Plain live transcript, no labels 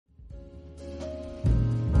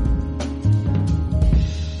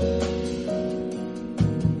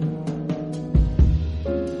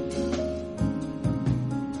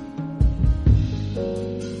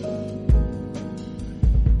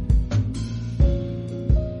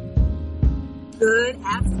Good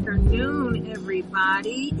afternoon,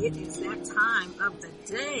 everybody. It is that time of the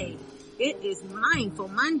day. It is Mindful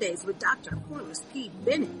Mondays with Dr. Corliss P.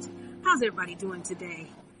 Bennett. How's everybody doing today?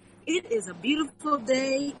 It is a beautiful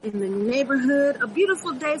day in the neighborhood, a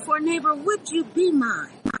beautiful day for a neighbor. Would you be mine?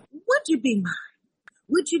 Would you be mine?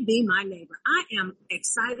 Would you be my neighbor? I am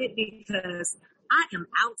excited because I am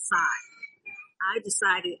outside. I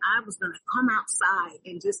decided I was going to come outside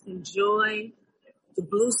and just enjoy the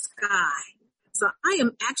blue sky. So I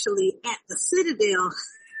am actually at the Citadel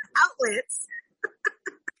outlets.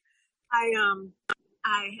 I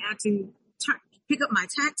had to pick up my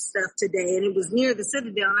tax stuff today, and it was near the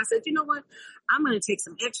Citadel. And I said, you know what? I'm going to take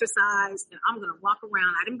some exercise, and I'm going to walk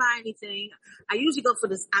around. I didn't buy anything. I usually go to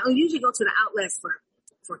the outlets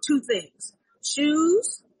for two things: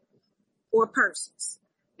 shoes or purses.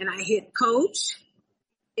 And I hit Coach,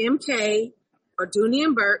 MK, or Dooney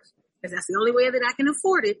and Burke, because that's the only way that I can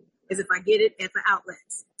afford it, is if I get it at the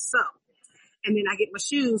outlets. So, and then I get my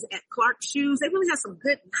shoes at Clark Shoes. They really have some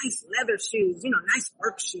good, nice leather shoes, nice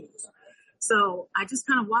work shoes. So I just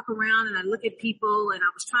kind of walk around and I look at people, and I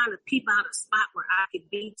was trying to peep out a spot where I could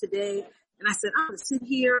be today. And I said, I'm going to sit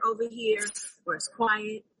here, over here, where it's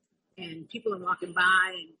quiet and people are walking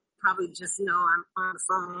by and probably just know I'm on the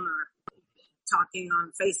phone or talking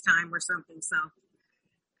on FaceTime or something. So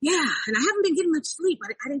yeah, and I haven't been getting much sleep.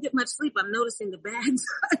 I didn't get much sleep. I'm noticing the bags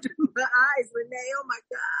under my eyes, Renee. Oh my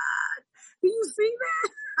God. Do you see that?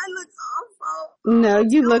 I look awful. No,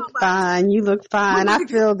 you look fine. You look fine. I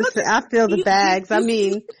feel the bags. I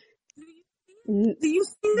mean, do you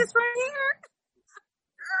see this right here?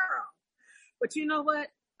 Girl. But you know what?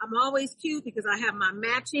 I'm always cute because I have my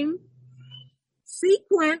matching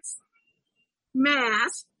sequence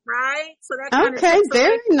mask. Right? So that kind of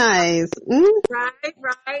very nice.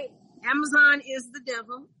 Right. Amazon is the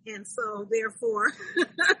devil. And so therefore,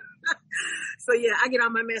 so yeah, I get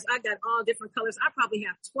on my mask. I got all different colors. I probably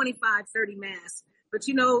have 25, 30 masks, but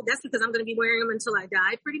that's because I'm going to be wearing them until I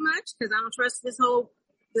die pretty much. Cause I don't trust this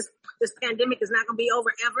pandemic is not going to be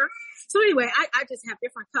over ever. So anyway, I just have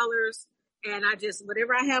different colors, and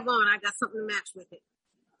whatever I have on, I got something to match with it.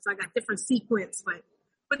 So I got different sequence,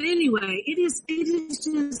 but anyway, it is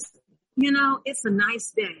just, it's a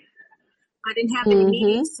nice day. I didn't have any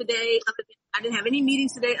meetings today. I didn't have any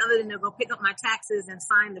meetings today other than to go pick up my taxes and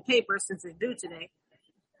sign the paper since they're due today.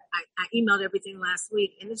 I emailed everything last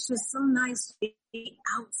week, and it's just so nice to be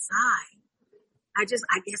outside. I guess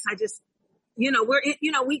we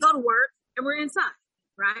go to work and we're inside,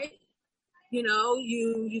 right? You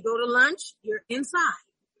go to lunch, you're inside.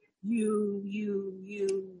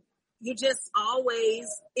 You're just always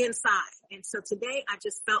inside. And so today I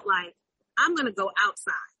just felt like I'm going to go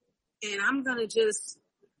outside and I'm going to just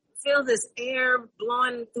feel this air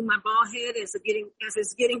blowing through my bald head as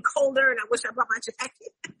it's getting colder, and I wish I brought my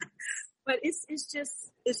jacket. But it's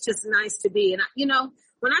just nice to be. And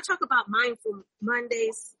when I talk about Mindful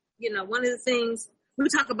Mondays, one of the things we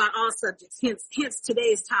talk about all subjects, hence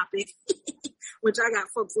today's topic, which I got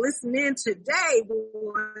folks listening today.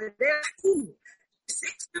 Boy, they're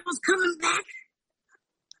 6 girls coming back.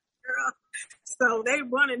 Girl. So they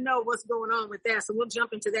want to know what's going on with that. So we'll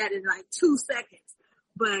jump into that in like 2 seconds.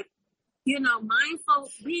 But, being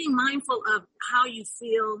mindful of how you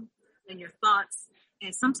feel and your thoughts.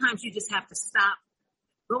 And sometimes you just have to stop,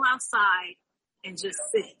 go outside and just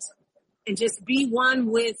sit and just be one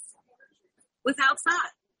with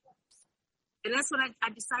outside. And that's what I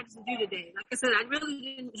decided to do today. Like I said, I really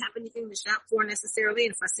didn't have anything to shop for necessarily.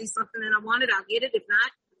 And if I see something and I want it, I'll get it. If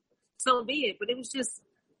not, so be it. But it was just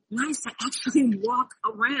nice to actually walk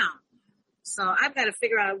around. So I've got to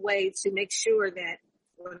figure out a way to make sure that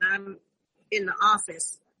when I'm in the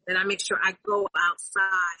office, that I make sure I go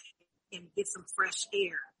outside and get some fresh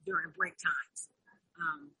air during break times.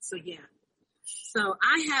 So yeah. So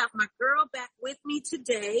I have my girl back with me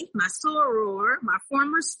today, my soror, my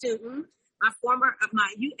former student, my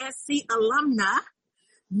USC alumna,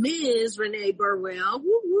 Ms. Renee Burwell.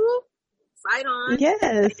 Woo woo. Fight on.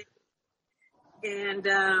 Yes. And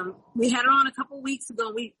we had her on a couple weeks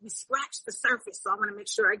ago. We scratched the surface, so I want to make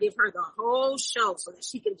sure I give her the whole show so that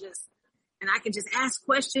she can I can just ask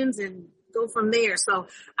questions and go from there. So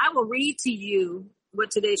I will read to you what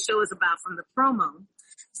today's show is about from the promo.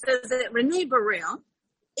 It says that Renee Burwell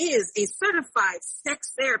is a certified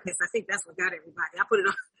sex therapist. I think that's what got everybody. I put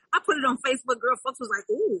it on Facebook. Girl, folks was like,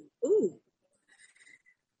 ooh.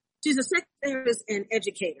 She's a sex therapist and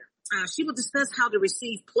educator. She will discuss how to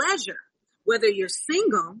receive pleasure, whether you're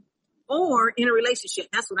single or in a relationship.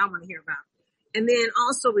 That's what I want to hear about. And then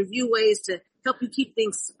also review ways to help you keep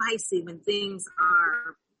things spicy when things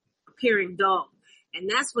are appearing dull. And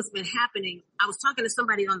that's what's been happening. I was talking to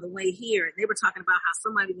somebody on the way here, and they were talking about how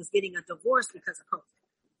somebody was getting a divorce because of COVID.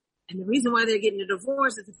 And the reason why they're getting a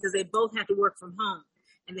divorce is because they both have to work from home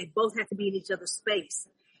and they both have to be in each other's space.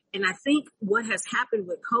 And I think what has happened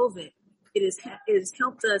with COVID, it has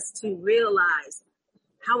helped us to realize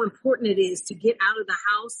how important it is to get out of the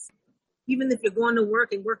house. Even if you're going to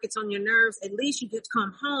work and work gets on your nerves, at least you get to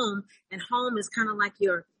come home, and home is kind of like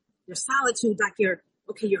your solitude, like you're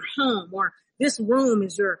home, or this room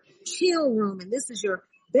is your chill room and this is your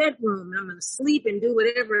bedroom and I'm going to sleep and do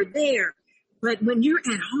whatever there. But when you're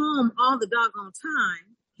at home all the doggone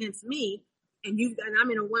time, hence me, and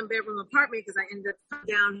I'm in a 1-bedroom apartment because I ended up coming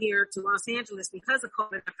down here to Los Angeles because of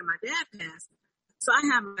COVID after my dad passed. So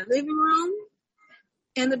I have my living room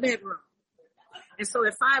and the bedroom. And so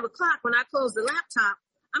at 5 o'clock, when I close the laptop,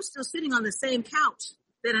 I'm still sitting on the same couch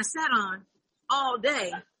that I sat on all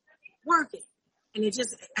day working. And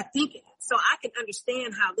I think, so I can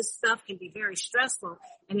understand how this stuff can be very stressful.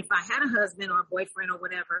 And if I had a husband or a boyfriend or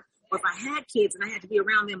whatever, or if I had kids and I had to be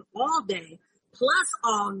around them all day, plus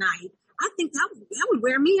all night, I think that would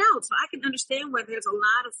wear me out. So I can understand where there's a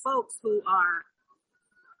lot of folks who are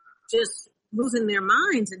just losing their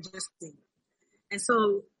minds and and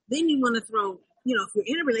so then you want to throw, if you're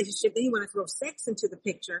in a relationship, then you want to throw sex into the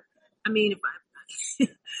picture. I mean,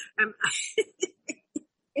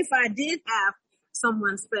 if I did have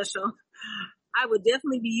someone special, I would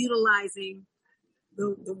definitely be utilizing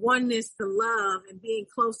the oneness to love and being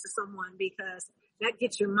close to someone, because that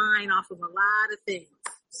gets your mind off of a lot of things.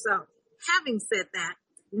 So having said that,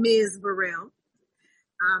 Ms. Burrell,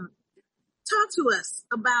 talk to us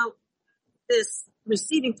about this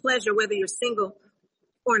receiving pleasure, whether you're single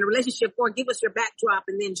or in a relationship, or give us your backdrop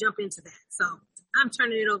and then jump into that. So I'm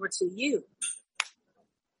turning it over to you.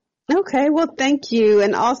 Okay, well, thank you.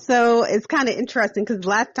 And also, it's kind of interesting because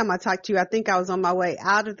last time I talked to you, I think I was on my way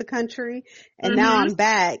out of the country, and now I'm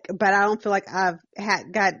back, but I don't feel like I've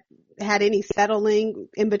had any settling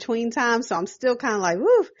in between time. So I'm still kind of like,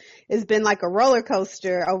 woo, it's been like a roller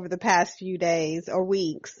coaster over the past few days or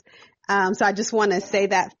weeks. So I just want to say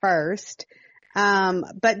that first.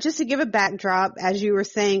 But just to give a backdrop, as you were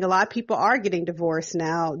saying, a lot of people are getting divorced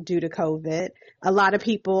now due to COVID. A lot of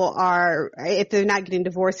people are, if they're not getting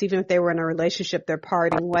divorced, even if they were in a relationship, they're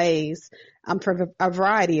parting ways, for a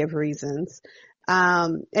variety of reasons.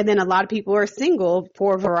 And then a lot of people are single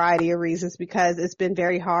for a variety of reasons, because it's been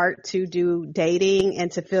very hard to do dating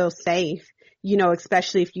and to feel safe,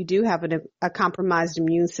 especially if you do have a compromised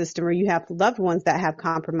immune system, or you have loved ones that have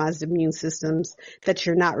compromised immune systems, that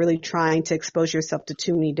you're not really trying to expose yourself to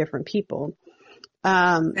too many different people.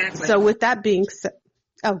 Exactly. So with that being said,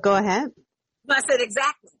 go ahead. I said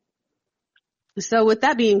exactly. So with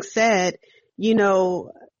that being said,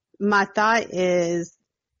 my thought is,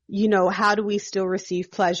 how do we still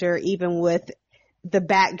receive pleasure even with the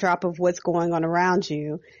backdrop of what's going on around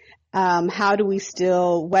you? How do we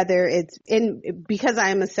still, whether it's because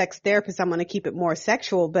I am a sex therapist, I'm going to keep it more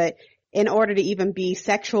sexual, but in order to even be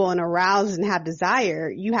sexual and aroused and have desire,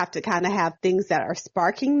 you have to kind of have things that are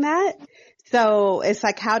sparking that. So it's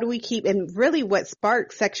like, how do we keep, and really what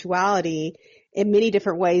sparks sexuality in many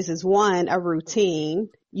different ways is, one, a routine,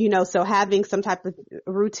 so having some type of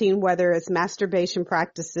routine, whether it's masturbation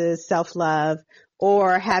practices, self-love,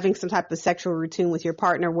 or having some type of sexual routine with your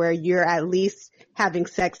partner where you're at least having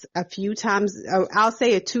sex a few times, I'll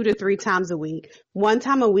say 2 to 3 times a week. 1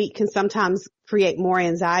 time a week can sometimes create more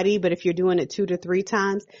anxiety, but if you're doing it 2 to 3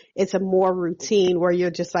 times, it's a more routine where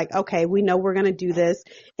you're just like, okay, we know we're going to do this.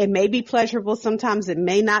 It may be pleasurable sometimes. It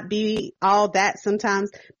may not be all that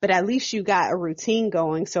sometimes, but at least you got a routine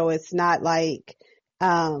going. So it's not like,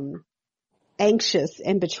 anxious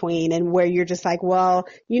in between, and where you're just like, well,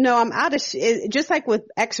 I'm out of just like with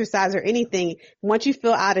exercise or anything, once you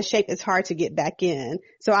feel out of shape, it's hard to get back in.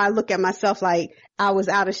 So I look at myself like I was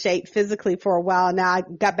out of shape physically for a while. Now I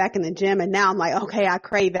got back in the gym, and now I'm like, okay, I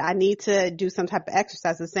crave it. I need to do some type of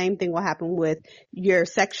exercise. The same thing will happen with your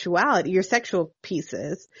sexuality, your sexual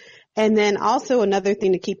pieces. And then also another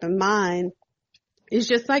thing to keep in mind, it's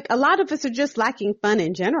just like a lot of us are just lacking fun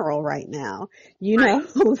in general right now, Right.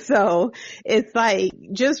 So it's like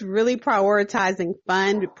just really prioritizing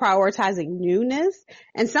fun, prioritizing newness.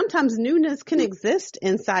 And sometimes newness can exist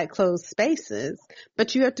inside closed spaces,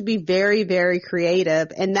 but you have to be very, very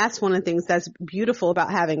creative. And that's one of the things that's beautiful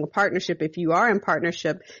about having a partnership. If you are in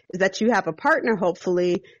partnership, is that you have a partner,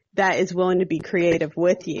 hopefully, that is willing to be creative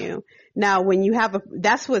with you. Now, when you have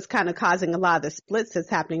that's what's kind of causing a lot of the splits that's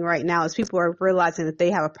happening right now, is people are realizing that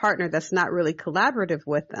they have a partner that's not really collaborative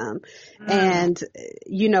with them. And,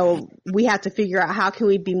 we have to figure out, how can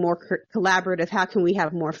we be more collaborative? How can we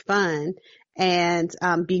have more fun? and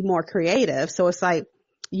be more creative. So it's like,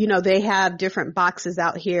 you know, they have different boxes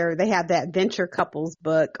out here. They have the adventure couples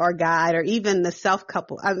book or guide, or even the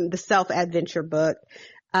the self adventure book.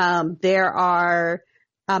 There are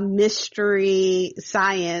mystery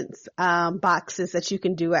science boxes that you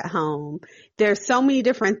can do at home. There's so many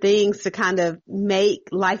different things to kind of make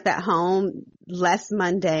life at home less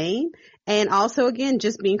mundane. And also, again,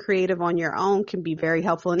 just being creative on your own can be very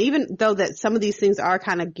helpful. And even though that some of these things are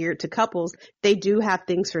kind of geared to couples, they do have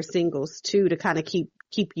things for singles too, to kind of keep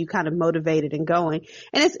you kind of motivated and going.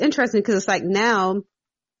 And it's interesting because it's like now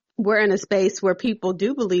we're in a space where people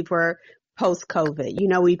do believe we're post-COVID. You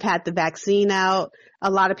know, we've had the vaccine out.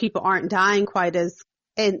 A lot of people aren't dying quite as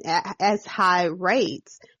high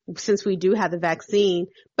rates since we do have the vaccine,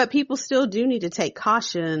 but people still do need to take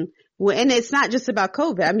caution. And it's not just about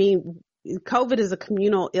COVID. I mean, COVID is a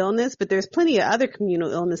communal illness, but there's plenty of other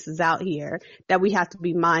communal illnesses out here that we have to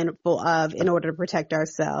be mindful of in order to protect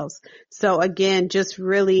ourselves. So again, just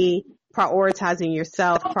really prioritizing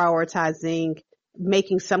yourself,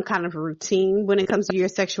 making some kind of routine when it comes to your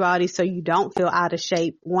sexuality so you don't feel out of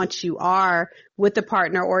shape once you are with a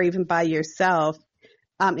partner or even by yourself,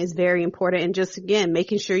 is very important. And just, again,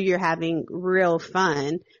 making sure you're having real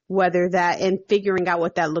fun, whether that and figuring out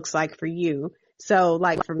what that looks like for you. So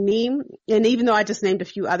like for me, and even though I just named a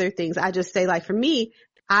few other things, I just say like for me,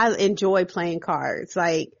 I enjoy playing cards.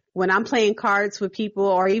 Like when I'm playing cards with people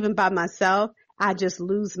or even by myself, I just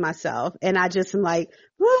lose myself and I just am like,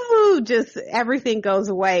 woo, just everything goes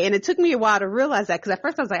away. And it took me a while to realize that because at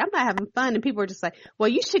first I was like, I'm not having fun. And people were just like, well,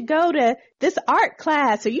 you should go to this art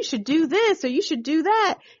class or you should do this or you should do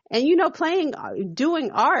that. And, you know,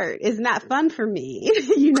 doing art is not fun for me,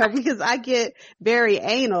 you know, because I get very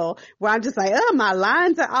anal where I'm just like, oh, my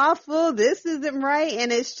lines are awful. This isn't right.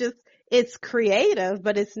 And it's creative,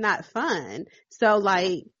 but it's not fun. So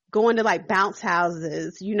like, going to like bounce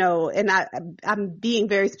houses, you know, and I'm being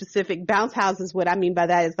very specific. Bounce houses, what I mean by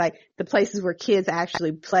that is like the places where kids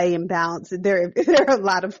actually play and bounce. They're a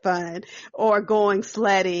lot of fun. Or going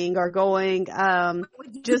sledding or going,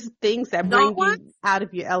 just things that bring you out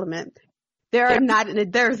of your element. There's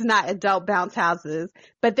not adult bounce houses,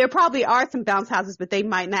 but there probably are some bounce houses, but they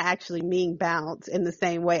might not actually mean bounce in the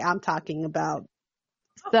same way I'm talking about.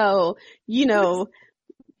 So, you know,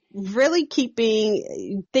 really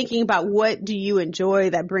thinking about what do you enjoy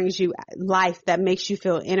that brings you life, that makes you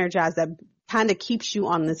feel energized, that kind of keeps you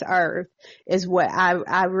on this earth is what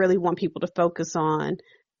I really want people to focus on,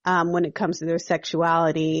 when it comes to their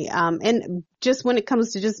sexuality. And just when it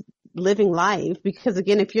comes to just living life, because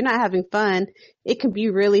again, if you're not having fun, it can be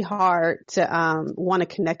really hard to, want to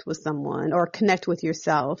connect with someone or connect with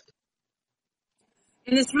yourself.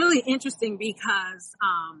 And it's really interesting because,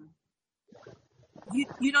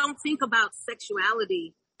 you don't think about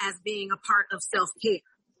sexuality as being a part of self-care.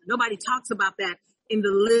 Nobody talks about that in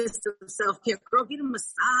the list of self-care. Girl, get a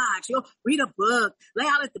massage, read a book, lay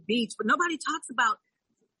out at the beach, but nobody talks about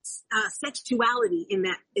sexuality in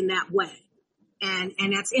that way. And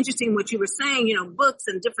that's interesting what you were saying, you know, books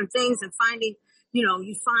and different things and finding, you know,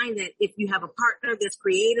 you find that if you have a partner that's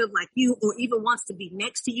creative like you or even wants to be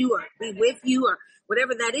next to you or be with you or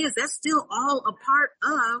whatever that is, that's still all a part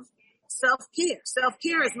of self-care.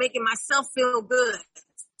 Self-care is making myself feel good.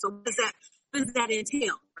 So what does that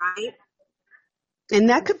entail, right? And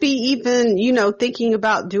that could be even, you know, thinking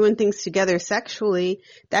about doing things together sexually.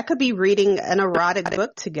 That could be reading an erotic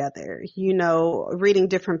book together, you know, reading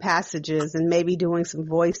different passages and maybe doing some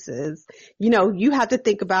voices. You know, you have to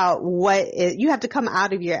think about you have to come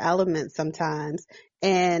out of your element sometimes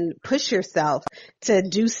and push yourself to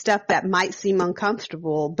do stuff that might seem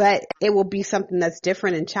uncomfortable, but it will be something that's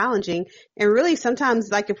different and challenging. And really sometimes,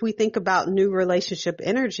 like if we think about new relationship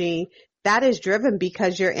energy, that is driven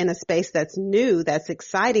because you're in a space that's new, that's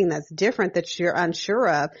exciting, that's different, that you're unsure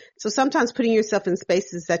of. So sometimes putting yourself in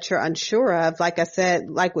spaces that you're unsure of, like I said,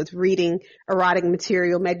 like with reading erotic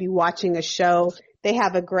material, maybe watching a show. They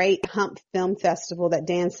have a great Hump Film Festival that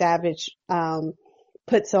Dan Savage,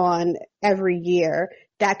 puts on every year.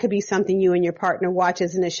 That could be something you and your partner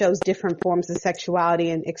watches, and it shows different forms of sexuality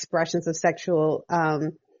and expressions of sexual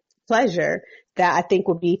pleasure that I think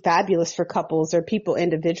would be fabulous for couples or people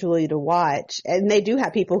individually to watch. And they do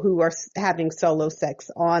have people who are having solo sex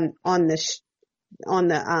on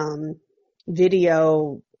the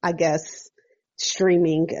video, I guess,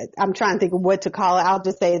 streaming. I'm trying to think of what to call it. I'll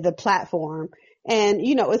just say the platform. And,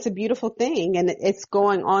 you know, it's a beautiful thing, and it's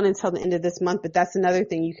going on until the end of this month, but that's another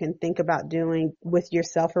thing you can think about doing with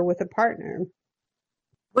yourself or with a partner.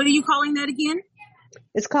 What are you calling that again?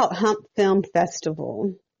 It's called Hump Film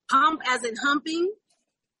Festival. Hump as in humping?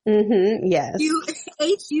 Yes.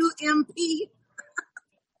 HUMP.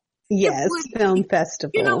 Yes. Film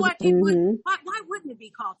festival. You know what? It would. Why wouldn't it be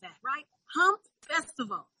called that? Right? Hump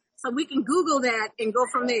Festival. So we can Google that and go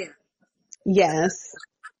from there. Yes.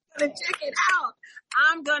 I'm gonna check it out.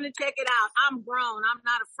 I'm grown. I'm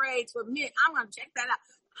not afraid to admit I'm gonna check that out.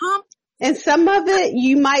 Hump. And some of it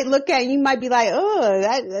you might look at and you might be like, oh,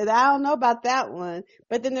 I don't know about that one.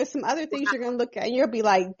 But then there's some other things you're going to look at and you'll be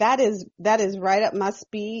like, that is right up my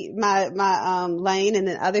speed, my lane. And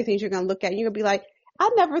then other things you're going to look at and you'll be like,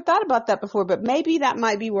 I never thought about that before, but maybe that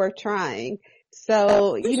might be worth trying.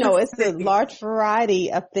 So, it's a large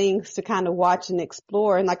variety of things to kind of watch and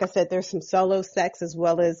explore. And like I said, there's some solo sex as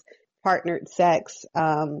well as partnered sex,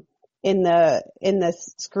 in the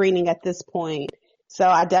screening at this point. So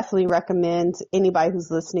I definitely recommend anybody who's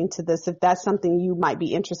listening to this, if that's something you might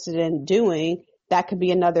be interested in doing, that could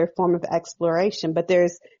be another form of exploration. But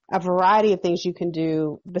there's a variety of things you can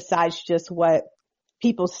do besides just what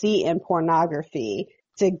people see in pornography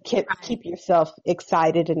to keep yourself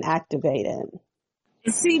excited and activated.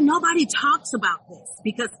 And see, nobody talks about this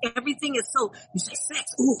because everything is so, you say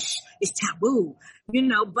sex, ooh, it's taboo,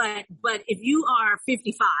 but if you are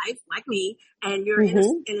 55, like me, and you're in a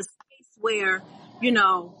space where,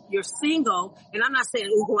 you're single, and I'm not saying,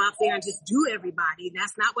 go out there and just do everybody.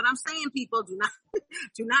 That's not what I'm saying, people. Do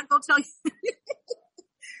not go tell you.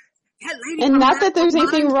 And not that there's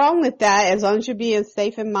anything wrong with that, as long as you're being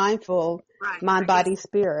safe and mindful, mind, body,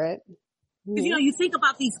 spirit. Because, you think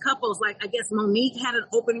about these couples, like I guess Monique had an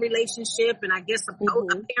open relationship, and I guess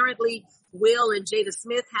apparently Will and Jada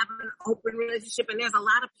Smith have an open relationship, and there's a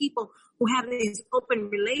lot of people who have these open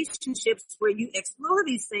relationships where you explore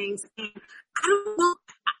these things, and I don't know,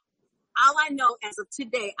 all I know as of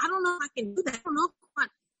today, I don't know if I can do that. I don't know if I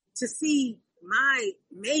want to see my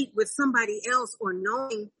mate with somebody else or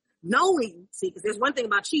knowing, see, because there's one thing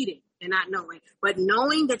about cheating and not knowing, but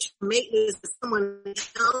knowing that your mate is with someone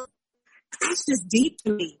else, that's just deep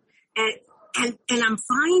to me. And I'm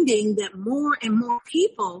finding that more and more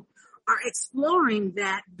people are exploring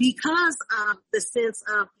that because of the sense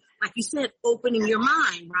of, like you said, opening your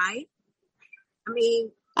mind, right? I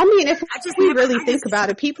mean, if we really think about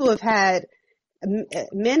it,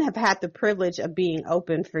 men have had the privilege of being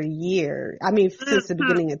open for years. Since the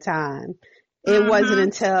beginning of time. It wasn't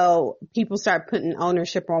until people started putting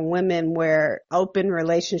ownership on women where open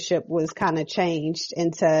relationship was kind of changed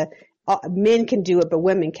into men can do it, but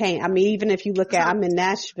women can't. Even if you look at, I'm in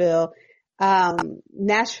Nashville,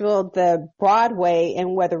 the Broadway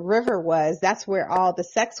and where the river was, that's where all the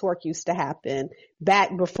sex work used to happen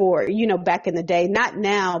back before, back in the day, not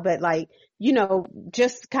now, but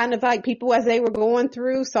just kind of like people as they were going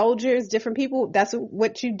through, soldiers, different people, that's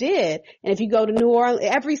what you did. And if you go to New Orleans,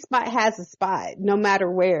 every spot has a spot, no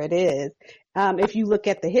matter where it is. If you look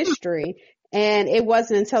at the history, and it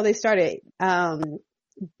wasn't until they started,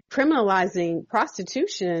 criminalizing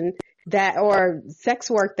prostitution or sex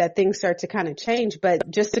work that things start to kind of change.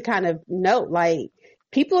 But just to kind of note, like,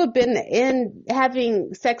 people have been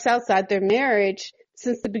having sex outside their marriage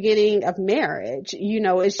since the beginning of marriage.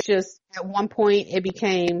 It's just at one point it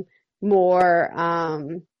became more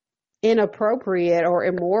inappropriate or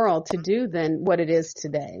immoral to do than what it is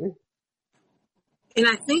today. And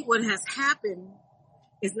I think what has happened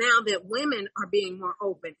is now that women are being more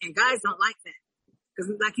open, and guys don't like that. Because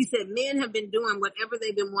like you said, men have been doing whatever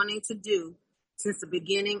they've been wanting to do since the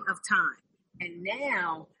beginning of time. And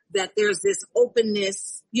now that there's this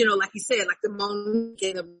openness, like you said, like the Monique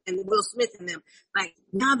and the Will Smith and them, like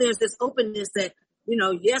now there's this openness that,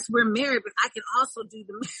 yes, we're married, but I can also do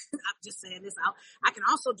I'm just saying this out. I can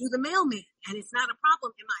also do the mailman, and it's not a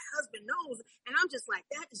problem. And my husband knows. And I'm just like,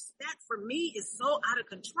 that for me is so out of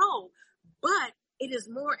control. But it is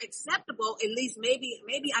more acceptable, at least maybe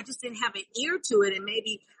I just didn't have an ear to it, and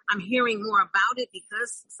maybe I'm hearing more about it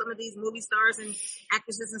because some of these movie stars and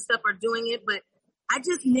actresses and stuff are doing it, but I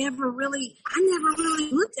never really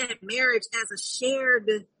looked at marriage as a shared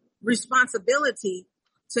responsibility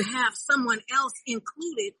to have someone else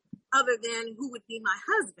included other than who would be my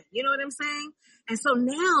husband. You know what I'm saying? And so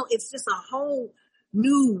now it's just a whole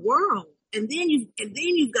new world. And then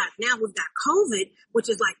we've got COVID, which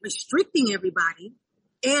is like restricting everybody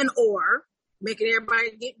and or making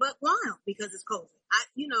everybody get buck wild because it's COVID.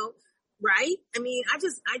 Right?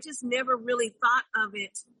 I just never really thought of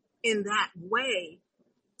it in that way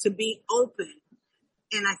to be open.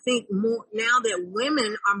 And I think more now that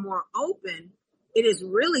women are more open, it is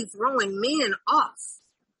really throwing men off.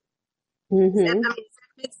 Does that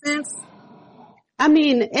make sense? And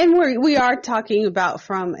we are talking about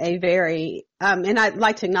from a very, and I'd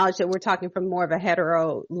like to acknowledge that we're talking from more of a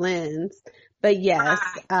hetero lens, But yes,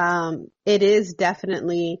 it is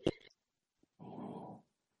definitely,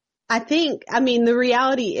 the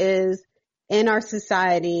reality is in our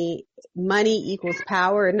society, money equals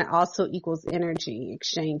power and it also equals energy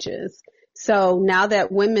exchanges. So now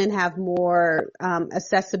that women have more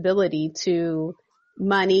accessibility to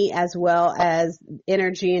money as well as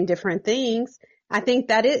energy and different things, I think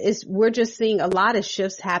that we're just seeing a lot of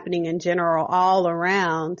shifts happening in general all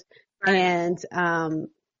around. Right. And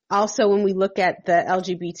also when we look at the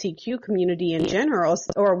LGBTQ community in general,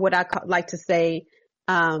 or what like to say,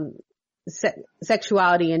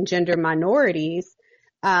 sexuality and gender minorities,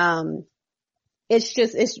 people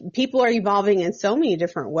are evolving in so many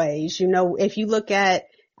different ways. You know, if you look at,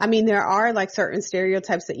 there are like certain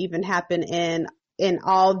stereotypes that even happen in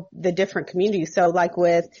all the different communities. So like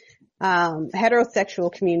with,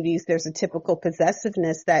 heterosexual communities, there's a typical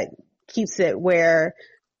possessiveness that keeps it where,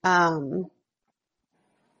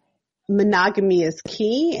 monogamy is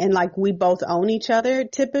key and like we both own each other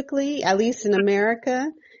typically, at least in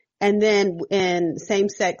America. And then in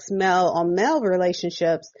same-sex male-on-male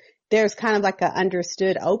relationships, there's kind of like an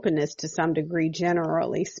understood openness to some degree,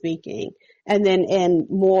 generally speaking. And then in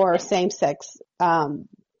more same-sex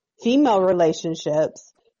female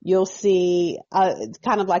relationships, you'll see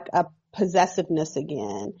kind of like a possessiveness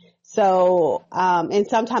again. So, and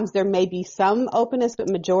sometimes there may be some openness, but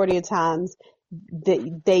majority of times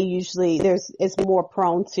it's more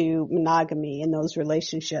prone to monogamy in those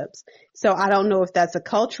relationships. So I don't know if that's a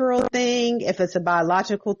cultural thing, if it's a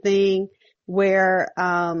biological thing where,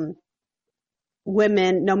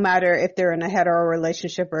 women, no matter if they're in a hetero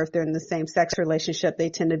relationship or if they're in the same sex relationship, they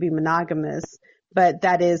tend to be monogamous, but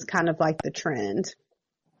that is kind of like the trend.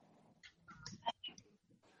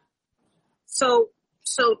 So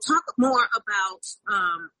talk more about,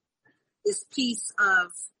 this piece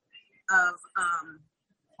of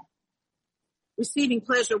receiving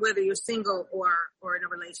pleasure, whether you're single or in a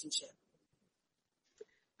relationship.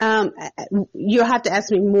 You'll have to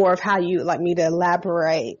ask me more of how you like me to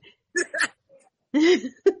elaborate. Yeah,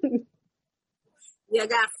 I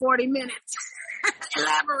got 40 minutes.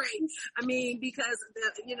 Elaborate. Because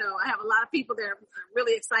I have a lot of people that are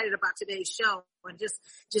really excited about today's show and just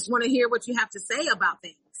want to hear what you have to say about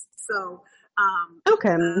things. So,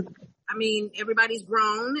 okay. Everybody's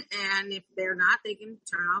grown, and if they're not, they can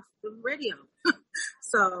turn off the radio.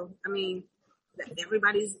 So,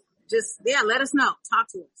 everybody's let us know. Talk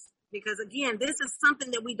to us. Because again, this is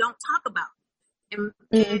something that we don't talk about. And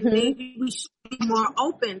maybe we should be more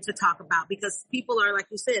open to talk about, because people are, like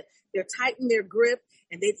you said, they're tightening their grip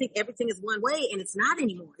and they think everything is one way, and it's not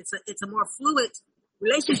anymore. It's a more fluid,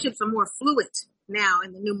 relationships are more fluid now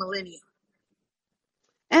in the new millennium.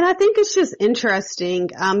 And I think it's just interesting,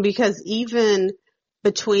 because even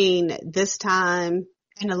between this time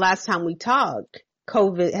and the last time we talked,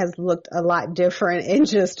 COVID has looked a lot different in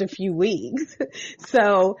just a few weeks.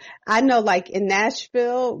 So I know like in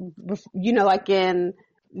Nashville, like in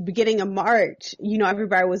the beginning of March,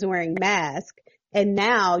 everybody was wearing masks, and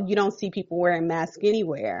now you don't see people wearing masks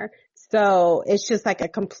anywhere. So it's just like a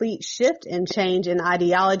complete shift and change in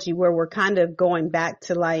ideology where we're kind of going back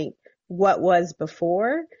to like what was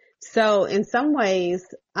before. So in some ways,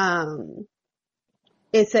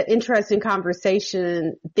 it's an interesting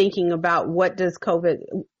conversation thinking about what does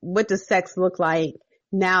sex look like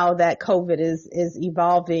now that COVID is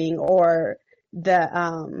evolving, or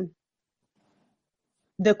the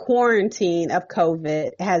quarantine of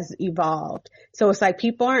COVID has evolved. So it's like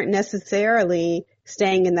people aren't necessarily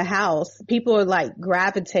staying in the house. People are like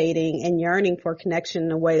gravitating and yearning for connection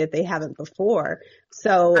in a way that they haven't before.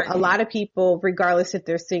 So a lot of people, regardless if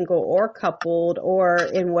they're single or coupled or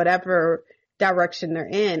in whatever direction they're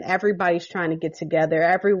in, everybody's trying to get together.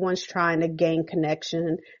 Everyone's trying to gain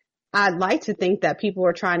connection. I'd like to think that people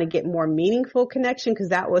are trying to get more meaningful connection, because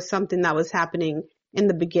that was something that was happening in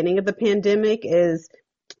the beginning of the pandemic, is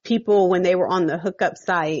people, when they were on the hookup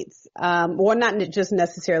sites, or not just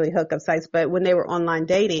necessarily hookup sites, but when they were online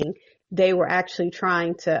dating, they were actually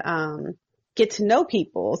trying to get to know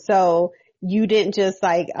people. So you didn't just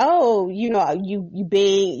like, you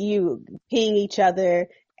ping each other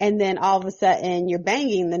and then all of a sudden you're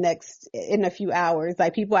banging in a few hours.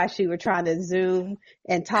 Like people actually were trying to Zoom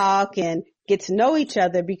and talk and get to know each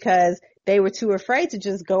other because they were too afraid to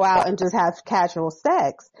just go out and just have casual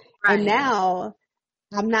sex. Right. And now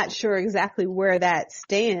I'm not sure exactly where that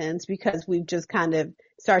stands, because we've just kind of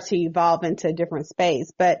started to evolve into a different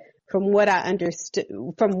space. But from what I understood,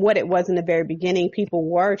 from what it was in the very beginning, people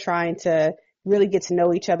were trying to really get to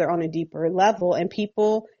know each other on a deeper level, and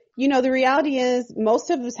people, the reality is most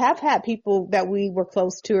of us have had people that we were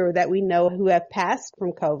close to or that we know who have passed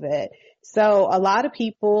from COVID. So a lot of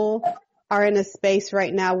people are in a space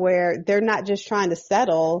right now where they're not just trying to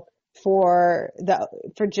settle for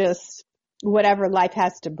just whatever life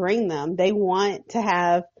has to bring them. They want to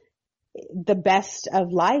have the best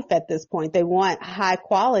of life at this point. They want high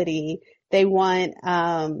quality. They want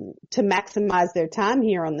to maximize their time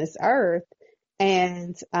here on this earth.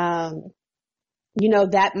 And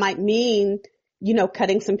that might mean,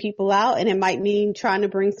 cutting some people out, and it might mean trying to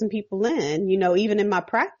bring some people in. Even in my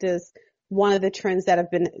practice, one of the trends that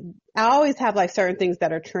I always have like certain things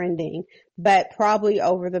that are trending, but probably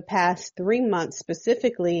over the past 3 months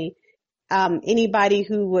specifically, anybody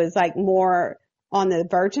who was like more on the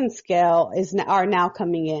virgin scale are now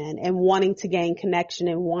coming in and wanting to gain connection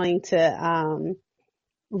and wanting to,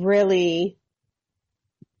 really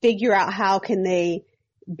figure out how can they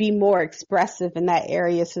be more expressive in that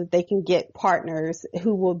area so that they can get partners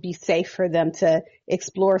who will be safe for them to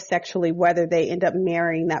explore sexually, whether they end up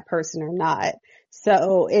marrying that person or not.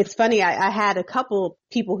 So it's funny. I had a couple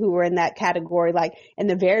people who were in that category, like in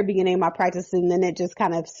the very beginning of my practice, and then it just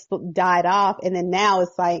kind of died off. And then now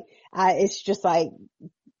it's like, it's just like,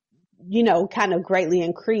 kind of greatly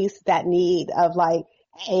increased that need of like,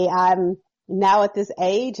 hey, I'm now at this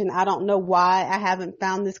age and I don't know why I haven't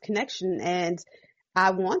found this connection, and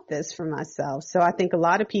I want this for myself. So I think a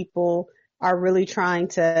lot of people are really trying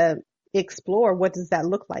to explore what does that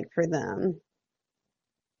look like for them.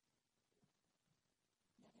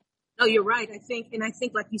 Oh, you're right. I think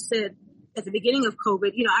like you said at the beginning of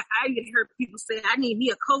COVID, I heard people say, I need me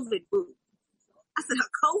a COVID boo. I said,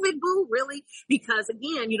 a COVID boo? Really? Because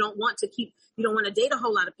again, you don't want to date a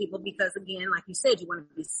whole lot of people because again, like you said, you want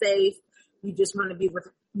to be safe. You just want to be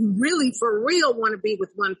you really for real want to be with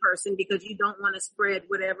one person because you don't want to spread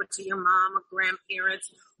whatever to your mom or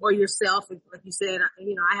grandparents or yourself. And like you said,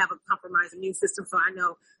 I have a compromised immune system. So I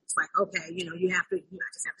know it's like, okay, I just have to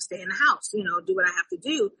stay in the house, do what I have to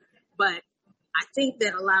do. But I think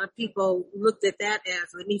that a lot of people looked at that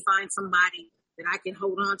as, let me find somebody that I can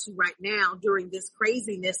hold on to right now during this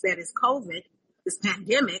craziness that is COVID, this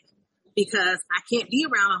pandemic, because I can't be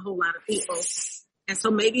around a whole lot of people. And so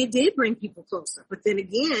maybe it did bring people closer. But then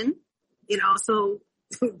again, it also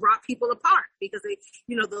brought people apart because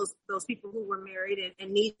those people who were married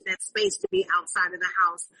and needed that space to be outside of the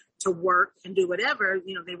house to work and do whatever,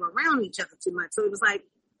 they were around each other too much. So it was like,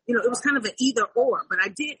 it was kind of an either or, but I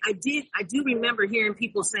do remember hearing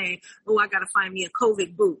people saying, oh, I got to find me a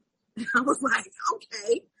COVID boo. And I was like,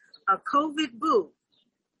 okay, a COVID boo.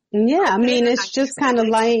 Yeah. Okay, I mean, it's just kind of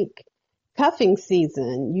like cuffing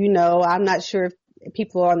season. I'm not sure if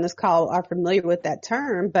people on this call are familiar with that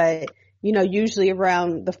term, but, usually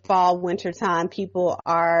around the fall, winter time, people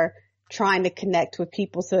are trying to connect with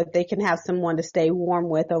people so that they can have someone to stay warm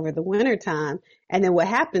with over the winter time. And then what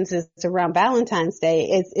happens is around Valentine's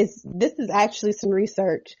Day, this is actually some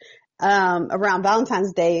research, around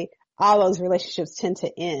Valentine's Day, all those relationships tend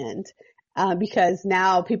to end, because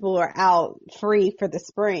now people are out free for the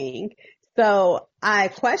spring. So I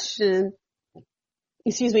question,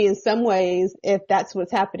 in some ways, if that's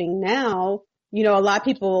what's happening now, a lot of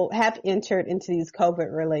people have entered into these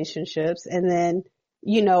COVID relationships and then,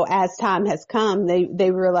 as time has come, they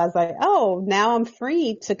realize like, oh, now I'm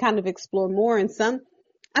free to kind of explore more. And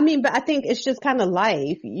but I think it's just kind of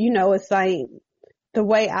life, it's like the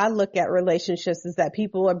way I look at relationships is that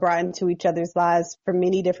people are brought into each other's lives for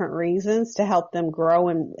many different reasons to help them grow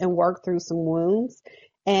and work through some wounds.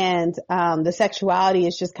 And, the sexuality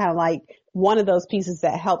is just kind of like one of those pieces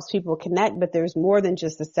that helps people connect, but there's more than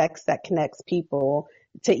just the sex that connects people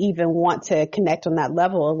to even want to connect on that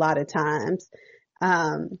level a lot of times.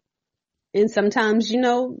 And sometimes,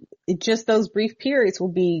 just those brief periods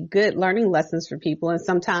will be good learning lessons for people. And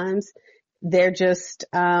sometimes they're just,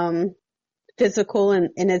 physical and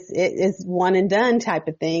it's one and done type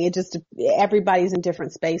of thing. Everybody's in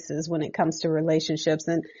different spaces when it comes to relationships,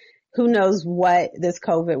 and who knows what this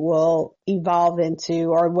COVID will evolve into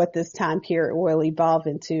or what this time period will evolve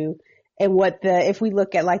into. And if we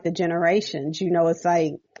look at like the generations, it's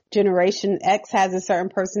like Generation X has a certain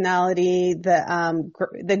personality.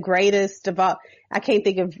 The greatest of all, I can't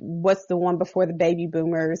think of what's the one before the baby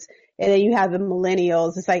boomers. And then you have the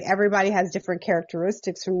millennials. It's like everybody has different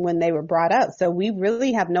characteristics from when they were brought up. So we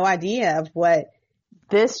really have no idea of what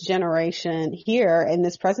this generation here in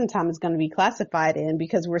this present time is going to be classified in,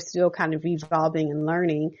 because we're still kind of evolving and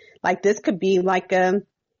learning. Like this could be like a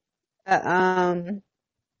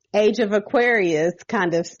Age of Aquarius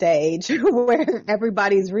kind of stage where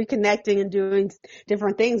everybody's reconnecting and doing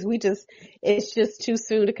different things. It's just too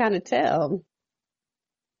soon to kind of tell.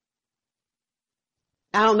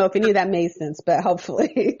 I don't know if any of that made sense, but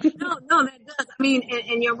hopefully. No, that does. I mean,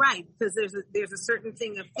 and you're right, because there's a certain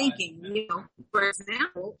thing of thinking, for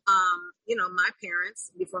example, my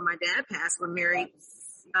parents, before my dad passed, were married,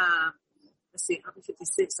 let's see, I'm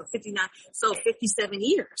 56, so 59, so 57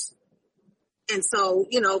 years. And so,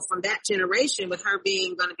 from that generation, with her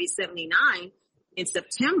being going to be 79 in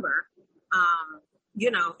September,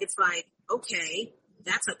 it's like, okay,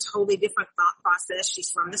 that's a totally different thought process. She's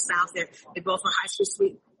from the South. They both were high school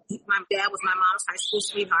sweet. My dad was my mom's high school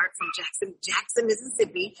sweetheart from Jackson,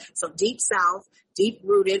 Mississippi. So deep South, deep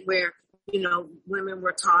rooted, where, women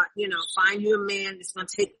were taught, find you a man that's going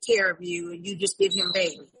to take care of you and you just give him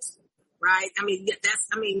babies. Right. I mean, that's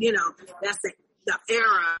the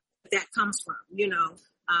era that comes from,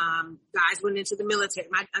 guys went into the military.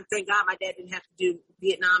 Thank God my dad didn't have to do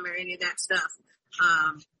Vietnam or any of that stuff.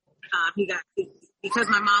 Because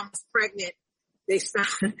my mom was pregnant, they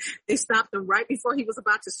stopped him right before he was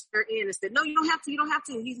about to swear in and said, no, you don't have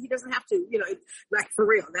to. He doesn't have to, like for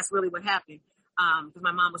real. That's really what happened. Because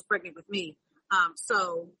my mom was pregnant with me.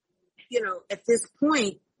 So, at this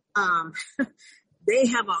point, they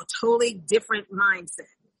have a totally different mindset.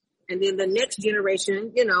 And then the next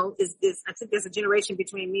generation, is I think there's a generation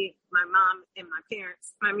between me, my mom and my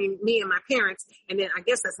parents. I mean, me and my parents. And then I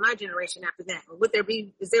guess that's my generation after that.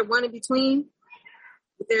 Is there one in between?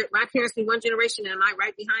 Would my parents be one generation and am I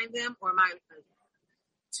right behind them, or am I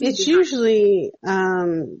It's usually,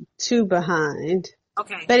 2 behind.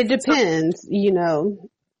 Okay. But it depends,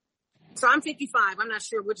 So I'm 55. I'm not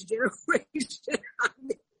sure which generation I'm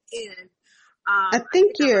in. I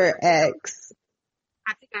think you're X.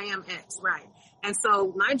 I think I am X, right. And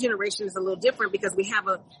so my generation is a little different because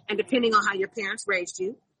and depending on how your parents raised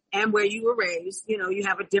you and where you were raised, you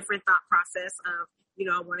have a different thought process of,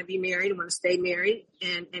 I want to be married, I want to stay married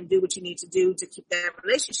and do what you need to do to keep that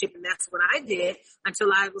relationship. And that's what I did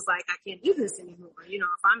until I was like, I can't do this anymore. If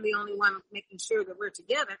I'm the only one making sure that we're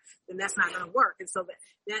together, then that's not going to work. And so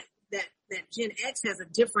that Gen X has a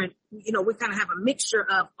different, we kind of have a mixture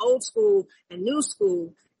of old school and new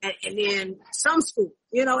school. And then some school,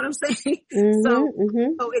 you know what I'm saying? Mm-hmm,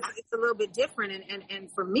 So it's a little bit different.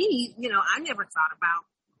 And for me, I never thought about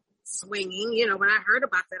swinging. When I heard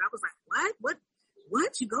about that, I was like, what?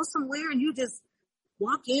 You go somewhere and you just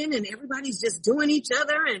walk in and everybody's just doing each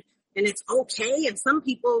other and it's okay. And some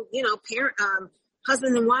people,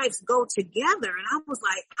 husband and wives go together. And I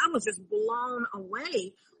was just blown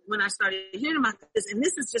away when I started hearing about this. And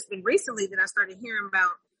this has just been recently that I started hearing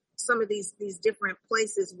about some of these different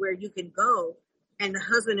places where you can go and the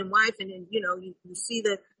husband and wife, and then, you see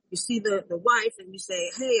the wife and you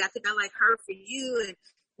say, hey, I think I like her for you. And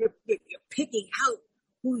you're picking out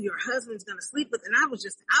who your husband's going to sleep with. And I was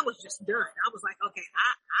just done. I was like, okay,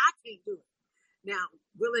 I can't do it. Now,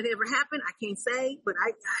 will it ever happen? I can't say, but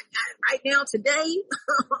I right now today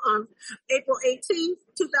on April 18th,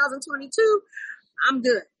 2022, I'm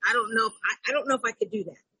good. I don't know if I could do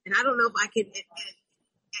that. And I don't know if I could.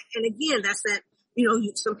 And again, that's that,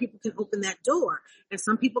 some people can open that door and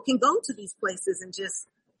some people can go to these places and just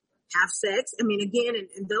have sex. I mean, again,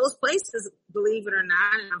 in those places, believe it or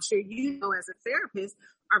not, and I'm sure as a therapist,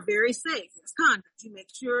 are very safe. It's condoms. You make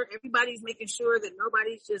sure everybody's making sure that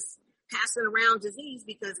nobody's just passing around disease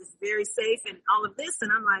because it's very safe and all of this.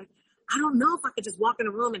 And I'm like, I don't know if I could just walk in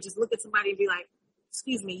a room and just look at somebody and be like,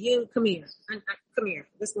 excuse me, you come here. Come here.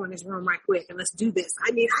 Let's go in this room right quick and let's do this.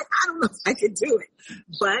 I mean, I don't know if I could do it,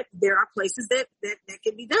 but there are places that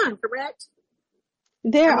can be done, correct?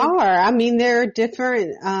 There are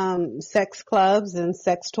different, sex clubs and not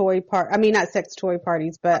sex toy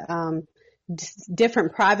parties, but,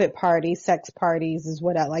 different private parties, sex parties is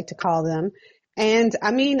what I like to call them. And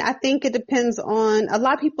I think it depends on, a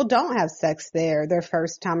lot of people don't have sex there their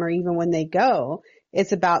first time or even when they go.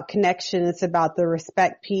 It's about connection. It's about the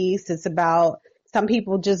respect piece. It's about, some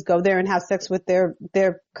people just go there and have sex with their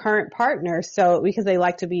current partner. So, because they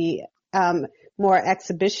like to be, more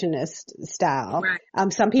exhibitionist style.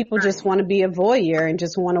 Right. Some people just want to be a voyeur and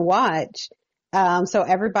just want to watch. So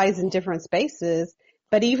everybody's in different spaces.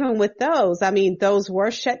 But even with those, those were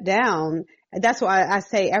shut down. That's why I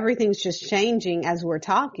say everything's just changing as we're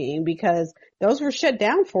talking, because those were shut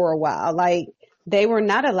down for a while. Like, they were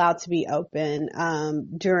not allowed to be open,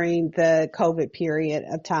 during the COVID period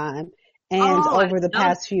of time. And over the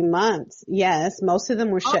past few months, yes, most of them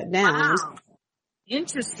were shut down. Wow.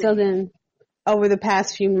 Interesting. So then, over the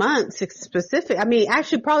past few months,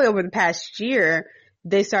 actually probably over the past year,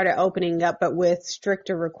 they started opening up, but with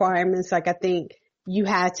stricter requirements. Like, I think you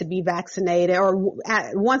had to be vaccinated, or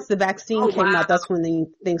once the vaccine came out, that's when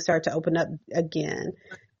things started to open up again.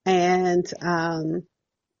 And,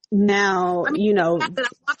 Now, I mean, you the know, fact that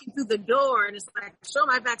I'm walking through the door and it's like, show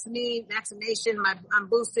my vaccination, I'm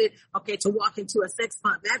boosted. Okay, to walk into a sex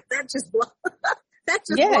fund, that just that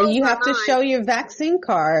just yeah, blows you my have to mind. show your vaccine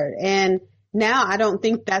card. And now I don't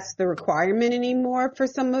think that's the requirement anymore for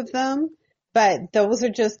some of them. But those are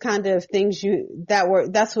just kind of things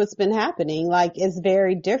that's what's been happening. Like, it's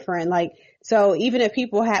very different. Like, so even if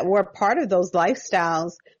people were part of those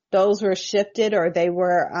lifestyles, those were shifted, or they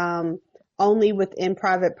were, only within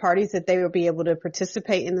private parties that they would be able to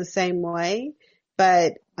participate in the same way.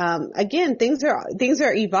 But, again, things are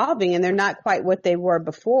evolving, and they're not quite what they were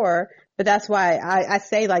before. But that's why I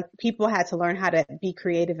say, like, people had to learn how to be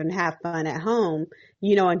creative and have fun at home,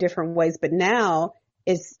 in different ways. But now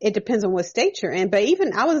it depends on what state you're in. But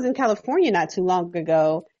even I was in California not too long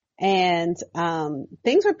ago, and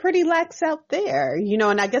things are pretty lax out there,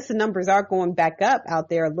 and I guess the numbers are going back up out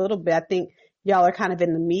there a little bit. I think y'all are kind of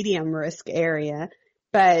in the medium risk area.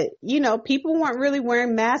 But, people weren't really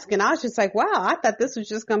wearing masks, and I was just like, wow, I thought this was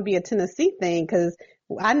just going to be a Tennessee thing, because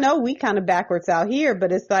I know we kind of backwards out here,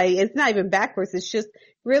 but it's like, it's not even backwards. It's just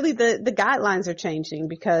really the guidelines are changing,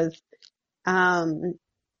 because,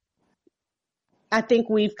 I think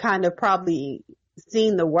we've kind of probably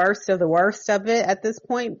seen the worst of it at this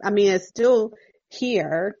point. I mean, it's still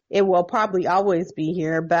here. It will probably always be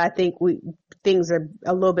here, but I think things are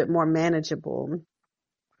a little bit more manageable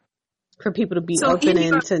for people to be So open in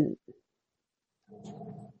your, and to.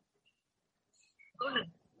 go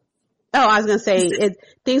ahead. Oh, I was going to say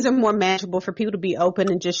things are more manageable for people to be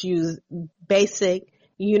open and just use basic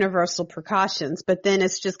universal precautions. But then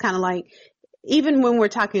it's just kind of like, even when we're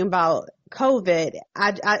talking about COVID,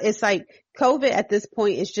 it's like COVID at this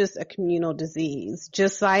point is just a communal disease,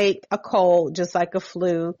 just like a cold, just like a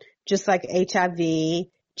flu, just like HIV,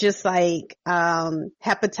 just like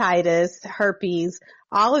hepatitis, herpes.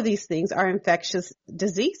 All of these things are infectious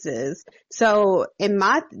diseases. So in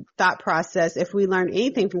my thought process, if we learn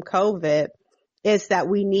anything from COVID, is that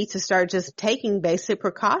we need to start just taking basic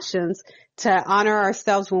precautions to honor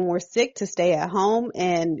ourselves when we're sick, to stay at home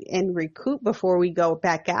and recoup before we go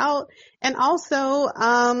back out. And also,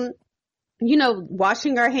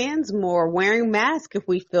 washing our hands more, wearing masks if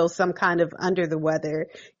we feel some kind of under the weather,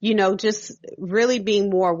 just really being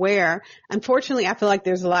more aware. Unfortunately, I feel like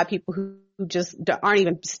there's a lot of people who just aren't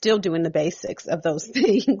even still doing the basics of those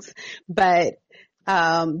things. But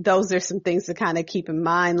those are some things to kind of keep in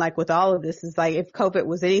mind. Like with all of this, is like, if COVID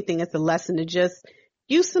was anything, it's a lesson to just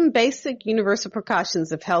use some basic universal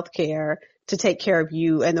precautions of healthcare to take care of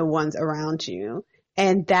you and the ones around you.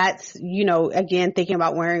 And that's, again, thinking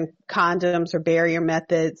about wearing condoms or barrier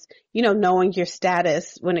methods, knowing your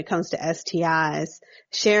status when it comes to STIs,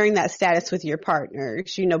 sharing that status with your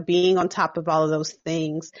partners, being on top of all of those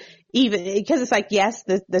things. Even because it's like, yes,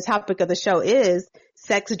 the topic of the show is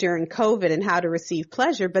sex during COVID and how to receive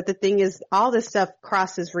pleasure. But the thing is, all this stuff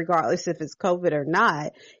crosses regardless if it's COVID or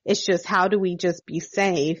not. It's just, how do we just be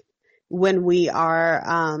safe when we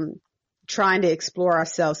are, trying to explore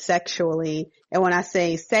ourselves sexually. And when I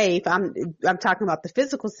say safe, I'm talking about the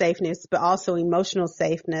physical safeness, but also emotional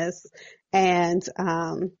safeness and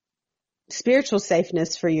spiritual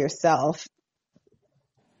safeness for yourself.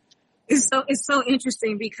 It's so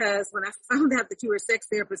interesting, because when I found out that you were a sex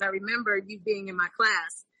therapist, I remember you being in my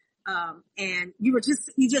class, and you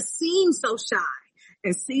just seemed so shy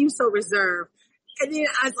and seemed so reserved. And then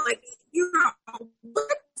I was like,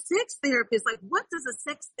 what sex therapist? Like, what does a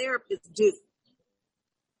sex therapist do?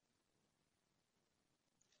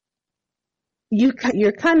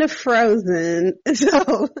 You're kind of frozen.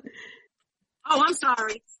 So. Oh, I'm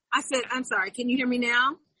sorry. I'm sorry. Can you hear me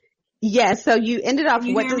now? Yes. So you ended off,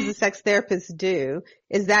 what does me? a sex therapist do?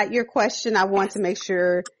 Is that your question? I want to make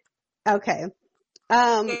sure. Okay.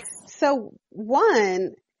 Yes. So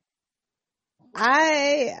one,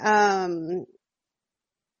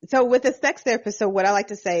 so with a sex therapist, so what I like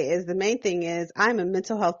to say is, the main thing is, I'm a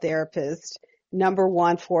mental health therapist, number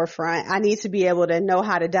one, forefront. I need to be able to know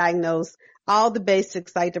how to diagnose all the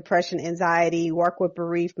basics like depression, anxiety, work with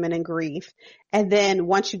bereavement and grief. And then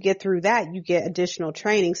once you get through that, you get additional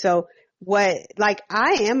training. So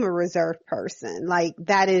I am a reserved person. Like,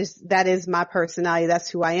 that is my personality. That's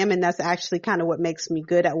who I am. And that's actually kind of what makes me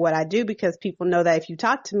good at what I do, because people know that if you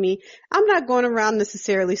talk to me, I'm not going around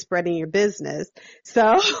necessarily spreading your business.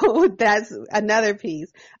 So that's another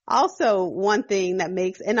piece. Also, one thing that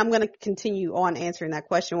makes, and I'm going to continue on answering that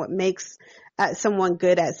question, what makes someone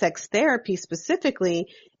good at sex therapy specifically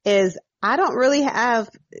is, I don't really have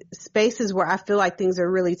spaces where I feel like things are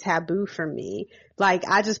really taboo for me. Like,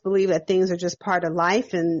 I just believe that things are just part of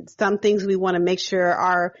life, and some things we want to make sure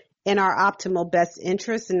are in our optimal best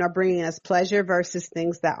interest and are bringing us pleasure versus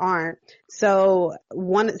things that aren't. So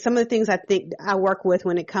some of the things I think I work with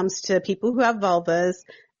when it comes to people who have vulvas,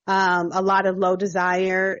 a lot of low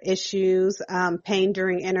desire issues, pain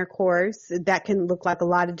during intercourse, that can look like a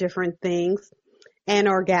lot of different things, and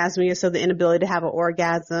orgasmia, so the inability to have an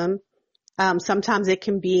orgasm. Sometimes it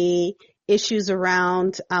can be issues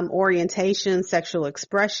around orientation, sexual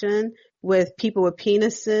expression with people with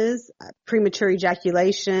penises, premature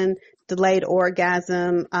ejaculation, delayed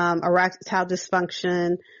orgasm, erectile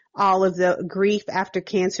dysfunction, all of the grief after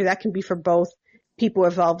cancer. That can be for both people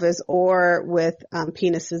with vulvas or with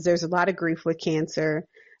penises. There's a lot of grief with cancer.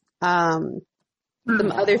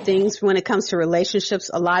 Some other things when it comes to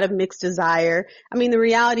relationships, a lot of mixed desire. I mean, the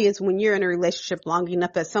reality is when you're in a relationship long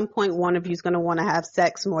enough, at some point, one of you is going to want to have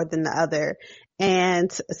sex more than the other.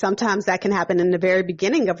 And sometimes that can happen in the very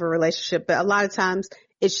beginning of a relationship, but a lot of times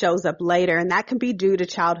it shows up later. And that can be due to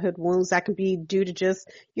childhood wounds. That can be due to just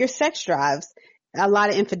your sex drives. A lot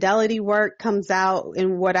of infidelity work comes out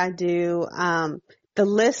in what I do. The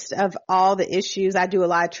list of all the issues, I do a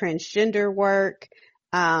lot of transgender work.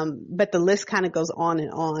 But the list kind of goes on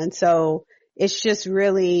and on. So it's just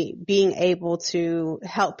really being able to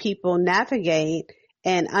help people navigate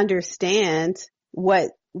and understand what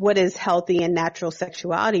is healthy and natural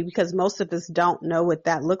sexuality, because most of us don't know what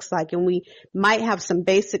that looks like. And we might have some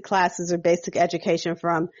basic classes or basic education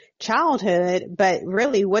from childhood, but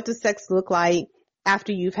really, what does sex look like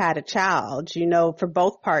after you've had a child? You know, for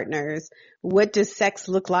both partners, what does sex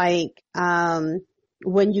look like,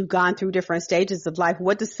 when you've gone through different stages of life?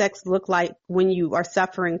 What does sex look like when you are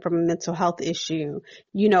suffering from a mental health issue?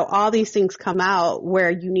 You know, all these things come out where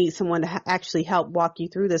you need someone to actually help walk you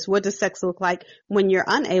through this. What does sex look like when you're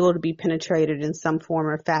unable to be penetrated in some form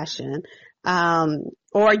or fashion?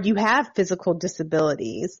 Or you have physical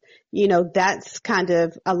disabilities. You know, that's kind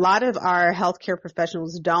of, a lot of our healthcare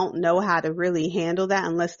professionals don't know how to really handle that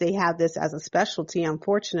unless they have this as a specialty,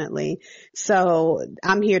 unfortunately. So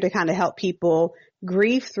I'm here to kind of help people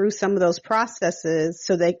grieve through some of those processes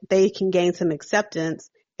so that they can gain some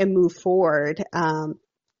acceptance and move forward,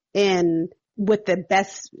 and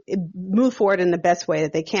move forward in the best way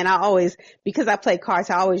that they can. Because I play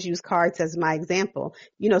cards, I always use cards as my example.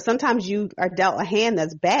 You know, sometimes you are dealt a hand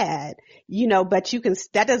that's bad, you know, but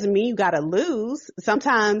that doesn't mean you got to lose.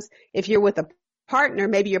 Sometimes if you're with a partner,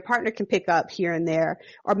 maybe your partner can pick up here and there,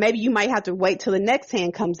 or maybe you might have to wait till the next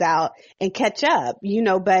hand comes out and catch up, you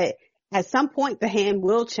know, but at some point the hand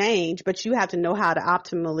will change, but you have to know how to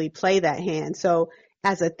optimally play that hand. So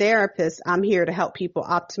as a therapist, I'm here to help people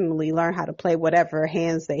optimally learn how to play whatever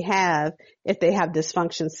hands they have if they have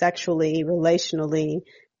dysfunction sexually, relationally,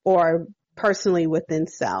 or personally within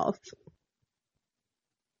self.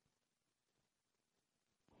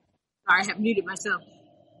 Sorry, I have muted myself.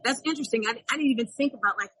 That's interesting. I didn't even think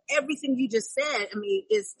about, like, everything you just said. I mean,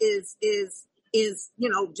 is, you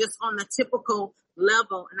know, just on the typical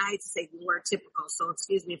level. And I hate to say the word typical, so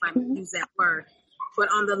excuse me if I use that word. But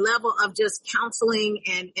on the level of just counseling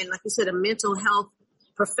and like you said, a mental health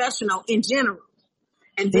professional in general.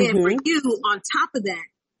 And then for you, on top of that,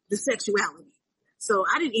 the sexuality. So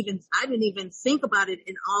I didn't even think about it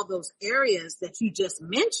in all those areas that you just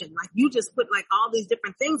mentioned. Like, you just put like all these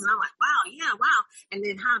different things, and I'm like, wow, yeah, wow. And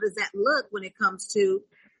then how does that look when it comes to,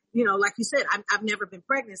 you know, like you said, I've never been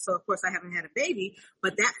pregnant, so of course I haven't had a baby,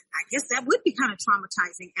 but I guess that would be kind of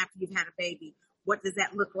traumatizing after you've had a baby. What does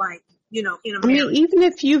that look like, you know, in a marriage? I mean, even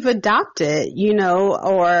if you've adopted, you know,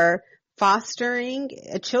 or fostering,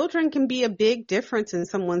 children can be a big difference in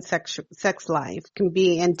someone's sex life,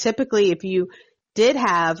 and typically if you did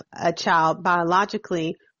have a child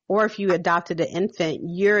biologically, or if you adopted an infant,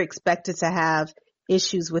 you're expected to have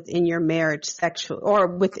issues within your marriage I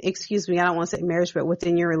don't want to say marriage, but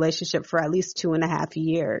within your relationship for at least 2.5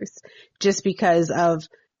 years, just because of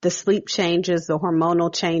the sleep changes, the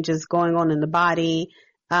hormonal changes going on in the body,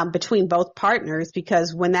 between both partners,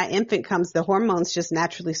 because when that infant comes, the hormones just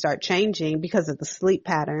naturally start changing because of the sleep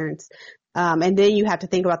patterns. And then you have to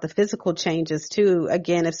think about the physical changes too,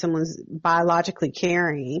 again, if someone's biologically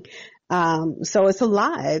carrying. So it's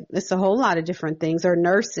a whole lot of different things. Or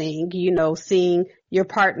nursing, you know, seeing your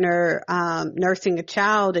partner, nursing a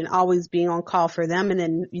child and always being on call for them. And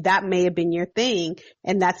then that may have been your thing,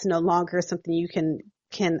 and that's no longer something you can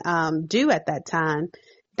do at that time.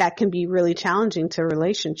 That can be really challenging to a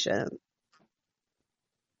relationship.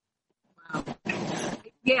 Wow.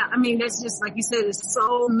 Yeah, I mean, that's just like you said, there's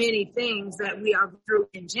so many things that we are through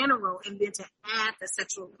in general, and then to add the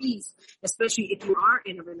sexual piece, especially if you are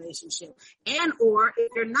in a relationship, and or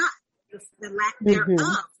if you're not, the lack thereof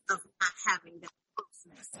of not having that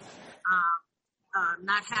closeness.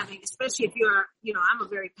 not having, especially if you're, I'm a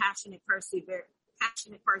very passionate person,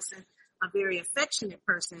 a very affectionate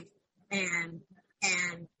person, and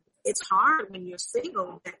it's hard when you're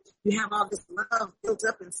single that you have all this love built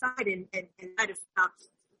up inside, and try to figure out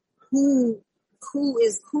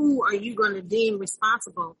who are you going to deem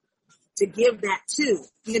responsible to give that to,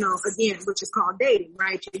 again, which is called dating,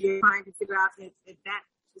 right? You're trying to figure out if that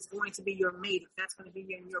is going to be your mate, if that's going to be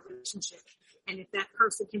in your relationship, and if that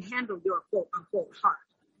person can handle your quote unquote heart,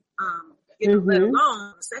 let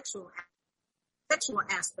alone the sexual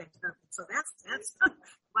aspect of it. So that's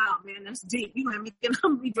wow, man, that's deep. You have me thinking,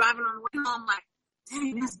 I'm be driving on the way home, like,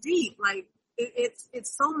 dang, that's deep. Like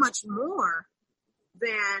it's so much more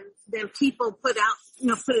than people put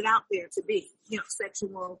it out there to be,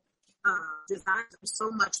 sexual desires are so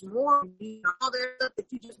much more. All that stuff that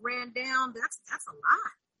you just ran down, that's a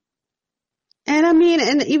lot. And I mean,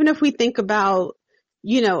 and even if we think about,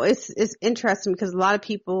 it's interesting because a lot of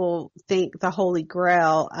people think the holy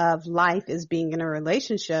grail of life is being in a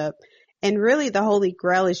relationship, and really the holy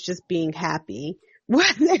grail is just being happy.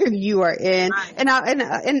 Whether you are in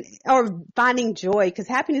or finding joy, because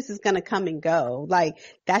happiness is going to come and go. Like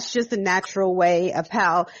that's just a natural way of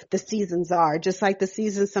how the seasons are. Just like the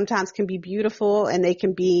seasons sometimes can be beautiful and they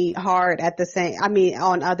can be hard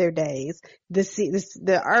on other days.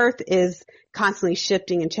 The earth is constantly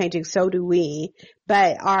shifting and changing. So do we.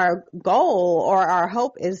 But our goal or our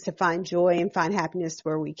hope is to find joy and find happiness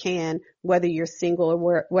where we can, whether you're single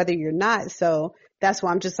or whether you're not. So that's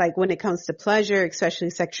why I'm just like, when it comes to pleasure,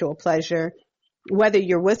 especially sexual pleasure, whether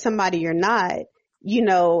you're with somebody or not,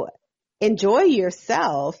 enjoy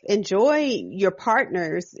yourself, enjoy your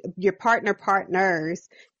partners,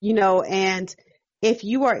 and if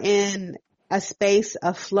you are in a space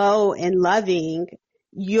of flow and loving,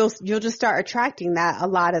 you'll just start attracting that a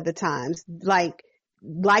lot of the times. Like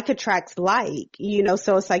attracts like,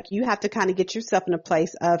 so it's like you have to kind of get yourself in a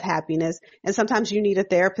place of happiness. And sometimes you need a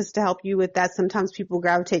therapist to help you with that. Sometimes people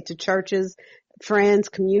gravitate to churches, friends,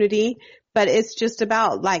 community, but it's just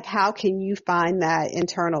about like, how can you find that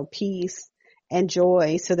internal peace and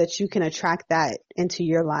joy so that you can attract that into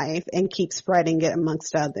your life and keep spreading it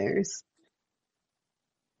amongst others.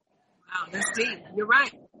 Wow, that's deep. You're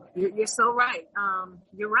right. You're so right.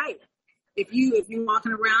 You're right. If you're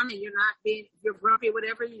walking around and you're grumpy or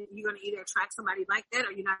whatever, you're going to either attract somebody like that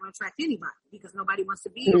or you're not going to attract anybody, because nobody wants to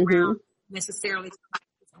be around necessarily somebody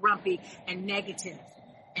who's grumpy and negative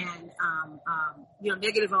and,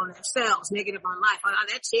 negative on themselves, negative on life. Oh,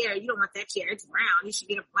 that chair, you don't want that chair. It's brown. You should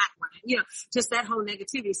get a black one. Just that whole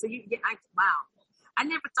negativity. So wow. I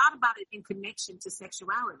never thought about it in connection to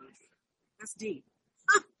sexuality. That's deep.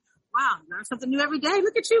 Wow, learn something new every day.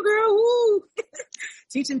 Look at you, girl. Woo.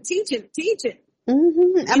 Teaching.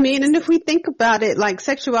 I mean, and if we think about it, like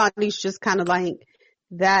sexuality is just kind of like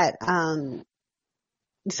that,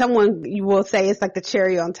 someone you will say it's like the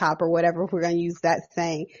cherry on top or whatever, if we're going to use that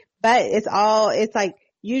saying, but it's like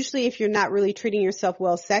usually if you're not really treating yourself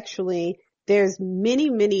well sexually, there's many,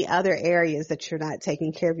 many other areas that you're not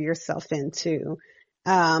taking care of yourself in too.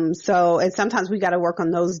 And sometimes we got to work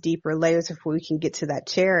on those deeper layers before we can get to that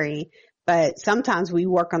cherry. But sometimes we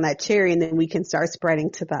work on that cherry and then we can start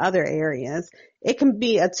spreading to the other areas.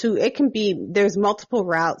 There's multiple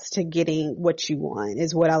routes to getting what you want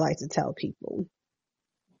is what I like to tell people.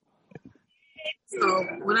 So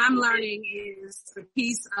what I'm learning is the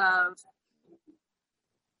piece of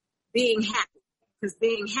being happy, because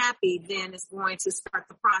being happy then is going to start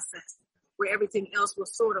the process where everything else will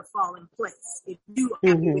sort of fall in place if you are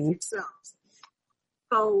happy with yourselves.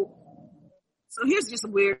 So here's just a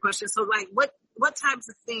weird question. So like what types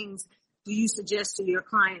of things do you suggest to your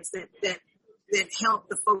clients that help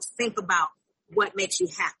the folks think about what makes you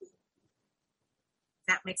happy?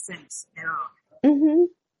 That makes sense at all.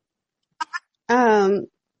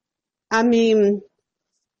 I mean,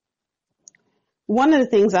 one of the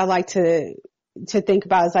things I like to think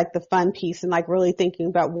about is like the fun piece, and like really thinking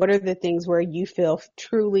about what are the things where you feel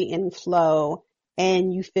truly in flow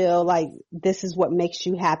and you feel like this is what makes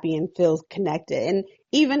you happy and feels connected. And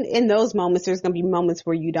even in those moments, there's going to be moments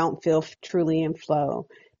where you don't feel truly in flow,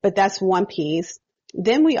 but that's one piece.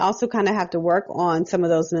 Then we also kind of have to work on some of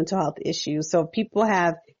those mental health issues. So if people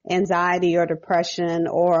have anxiety or depression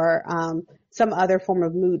or some other form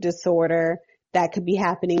of mood disorder that could be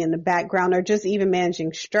happening in the background, or just even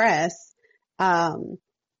managing stress,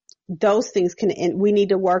 those things we need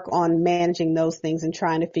to work on managing those things and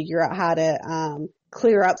trying to figure out how to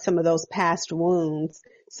clear up some of those past wounds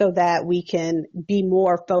so that we can be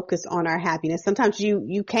more focused on our happiness. Sometimes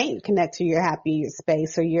you can't connect to your happy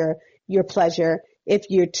space or your pleasure if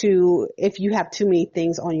you have too many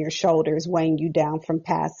things on your shoulders weighing you down from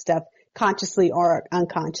past stuff, consciously or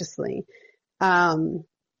unconsciously.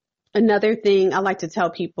 Another thing I like to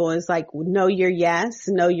tell people is like, know your yes,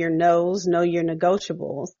 know your no's, know your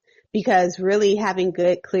negotiables, because really having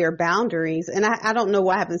good, clear boundaries. And I don't know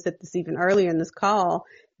why I haven't said this even earlier in this call.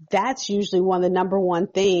 That's usually one of the number one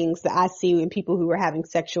things that I see in people who are having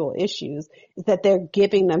sexual issues, is that they're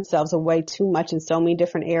giving themselves away too much in so many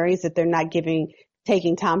different areas that they're not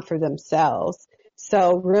taking time for themselves.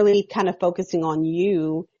 So really kind of focusing on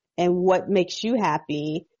you and what makes you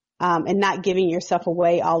happy, and not giving yourself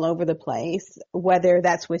away all over the place, whether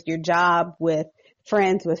that's with your job, with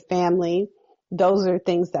friends, with family. Those are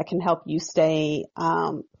things that can help you stay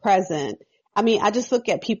present. I mean, I just look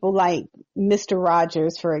at people like Mr.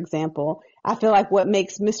 Rogers, for example. I feel like what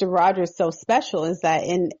makes Mr. Rogers so special is that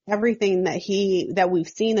in everything that we've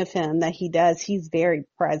seen of him that he does, he's very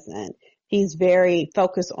present. He's very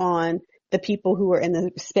focused on the people who are in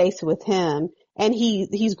the space with him, and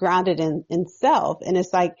he's grounded in self. And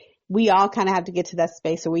it's like we all kind of have to get to that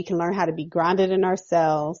space so we can learn how to be grounded in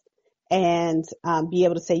ourselves and be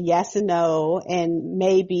able to say yes and no and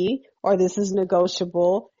maybe, or this is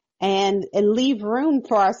negotiable, and leave room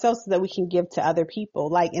for ourselves so that we can give to other people.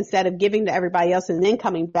 Like instead of giving to everybody else and then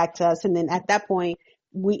coming back to us, and then at that point,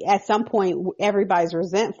 at some point everybody's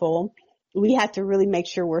resentful. We have to really make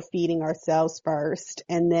sure we're feeding ourselves first,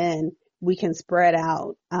 and then we can spread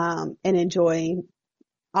out and enjoy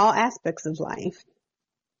all aspects of life.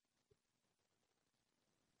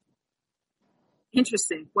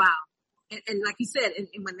 Interesting. Wow. And like you said, and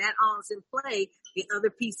when that all is in play, the other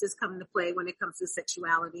pieces come into play when it comes to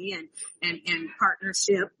sexuality and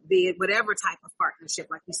partnership, be it whatever type of partnership,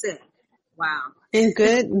 like you said. Wow. And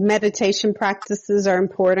good meditation practices are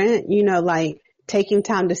important. You know, like taking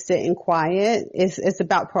time to sit in quiet is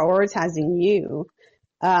about prioritizing you.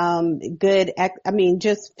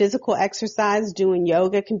 Just physical exercise, doing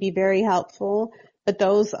yoga can be very helpful, but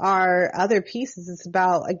those are other pieces. It's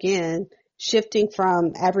about, again, shifting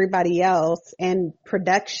from everybody else and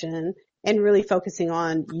production and really focusing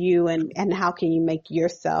on you and how can you make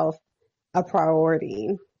yourself a priority.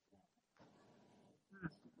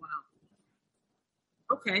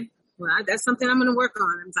 Wow. Okay. Well, that's something I'm going to work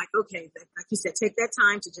on. I'm like, okay, like you said, take that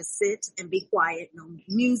time to just sit and be quiet. No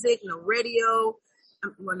music, no radio.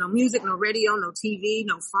 Well, no music, no radio, no TV,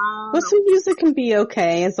 no phone. Well, some music can be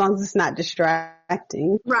okay as long as it's not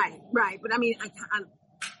distracting. Right. But I mean, I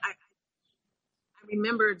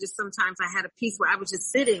remember just sometimes I had a piece where I was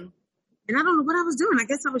just sitting and I don't know what I was doing. I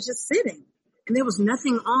guess I was just sitting and there was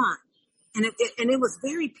nothing on, and it was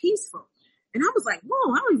very peaceful. And I was like,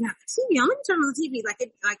 whoa, I don't even have the TV on. Let me turn on the TV.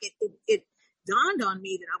 It dawned on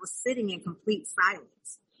me that I was sitting in complete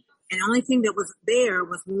silence. And the only thing that was there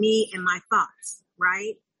was me and my thoughts,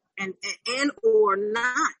 right? And or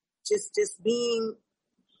not, just being,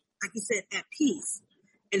 like you said, at peace.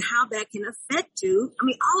 And how that can affect you. I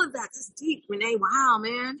mean, all of that is deep, Renee. Wow,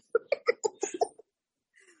 man.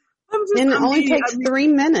 And it only takes 3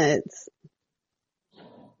 minutes.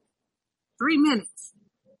 3 minutes.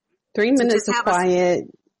 3 minutes of quiet.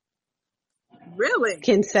 Really?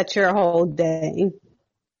 Can set your whole day.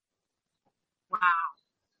 Wow.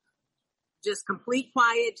 Just complete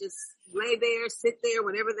quiet. Just lay there, sit there,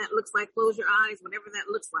 whatever that looks like. Close your eyes, whatever that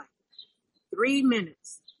looks like. 3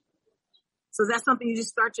 minutes. So is that something you just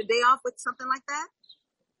start your day off with, something like that?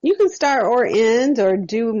 You can start or end or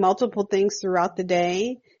do multiple things throughout the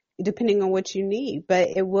day, depending on what you need. But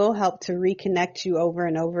it will help to reconnect you over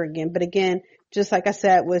and over again. But again, just like I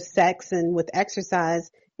said, with sex and with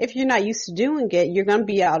exercise, if you're not used to doing it, you're going to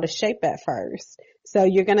be out of shape at first. So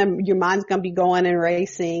your mind's going to be going and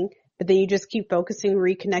racing, but then you just keep focusing,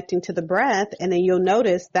 reconnecting to the breath. And then you'll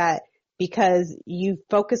notice that because you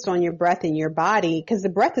focused on your breath and your body, because the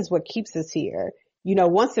breath is what keeps us here. You know,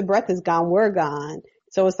 once the breath is gone, we're gone.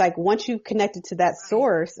 So it's like once you've connected to that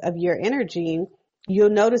source of your energy,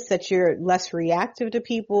 you'll notice that you're less reactive to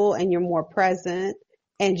people and you're more present,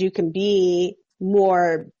 and you can be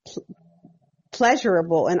more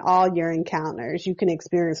pleasurable in all your encounters. You can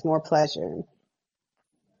experience more pleasure.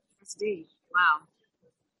 That's deep. Wow.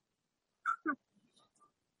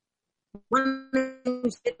 One of the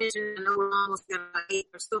things you did mention, I know we're almost got about 8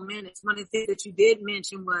 or so minutes. One of the things that you did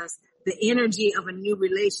mention was the energy of a new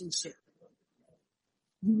relationship.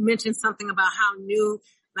 You mentioned something about how new,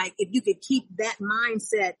 like if you could keep that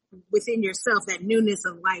mindset within yourself, that newness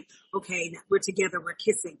of like, okay, we're together, we're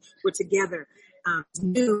kissing, we're together,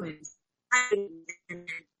 new and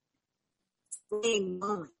staying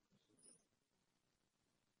going.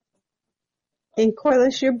 And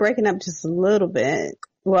Corliss, you're breaking up just a little bit.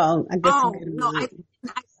 Well, I guess a Oh, good no, amount.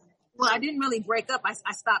 I didn't really break up. I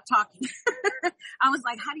stopped talking. I was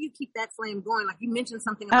like, how do you keep that flame going? Like you mentioned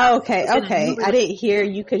something about Oh, okay, within a new okay. I didn't hear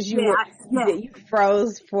relationship. you because Yeah, you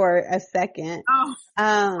froze for a second. Oh,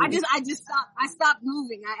 Um, I just stopped. I stopped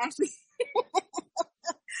moving. I actually,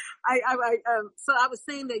 so I was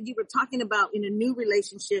saying that you were talking about in a new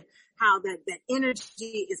relationship, how that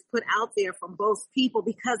energy is put out there from both people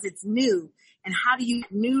because it's new. And how do you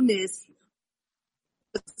newness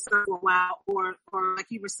for a while, or like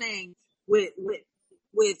you were saying, with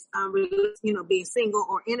being single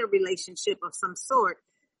or in a relationship of some sort,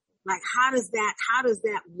 like how does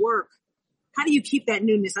that work? How do you keep that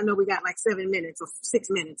newness? I know we got like 7 minutes or 6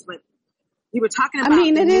 minutes, but you were talking I about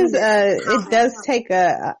mean, the it is newness. it does take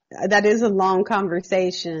that is a long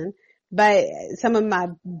conversation, but some of my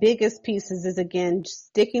biggest pieces is again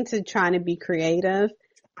sticking to trying to be creative.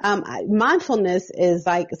 Mindfulness is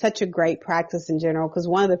like such a great practice in general because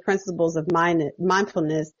one of the principles of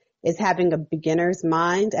mindfulness is having a beginner's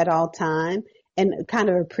mind at all time and kind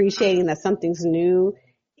of appreciating that something's new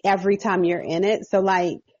every time you're in it. So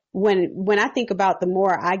like when I think about the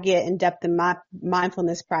more I get in depth in my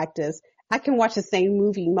mindfulness practice, I can watch the same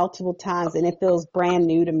movie multiple times and it feels brand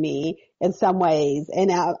new to me in some ways.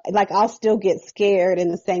 And I'll still get scared in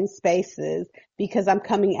the same spaces because I'm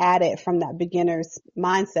coming at it from that beginner's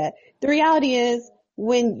mindset. The reality is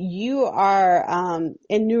when you are,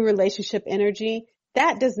 in new relationship energy,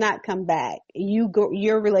 that does not come back.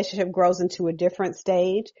 Your relationship grows into a different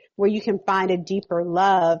stage where you can find a deeper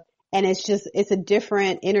love and it's a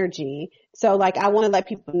different energy. So like I want to let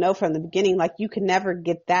people know from the beginning, like you can never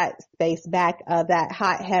get that space back, that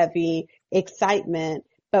hot, heavy excitement.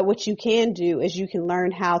 But what you can do is you can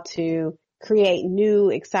learn how to create new,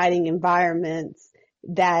 exciting environments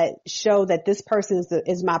that show that this person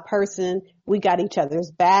is my person. We got each other's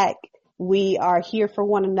back. We are here for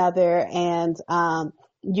one another and,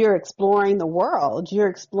 you're exploring the world. You're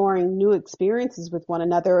exploring new experiences with one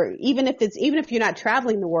another. Even if you're not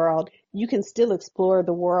traveling the world, you can still explore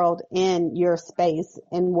the world in your space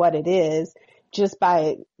and what it is just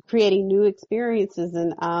by creating new experiences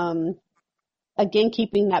and, again,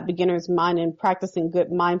 keeping that beginner's mind and practicing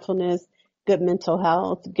good mindfulness, good mental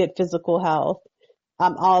health, good physical health.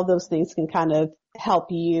 All those things can kind of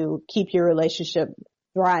help you keep your relationship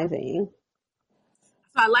thriving.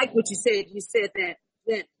 So I like what you said. You said that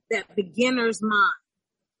beginner's mind.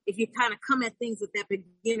 If you kind of come at things with that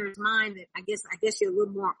beginner's mind, that I guess you're a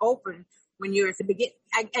little more open when you're at the begin,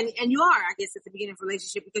 and you are, I guess, at the beginning of a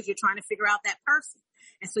relationship because you're trying to figure out that person,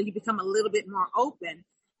 and so you become a little bit more open,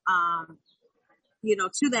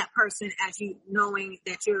 to that person as you knowing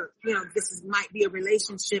that might be a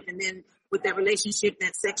relationship, and then with that relationship,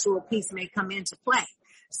 that sexual piece may come into play.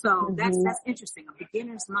 So that's interesting. A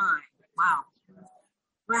beginner's mind. Wow.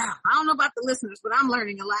 Wow, I don't know about the listeners, but I'm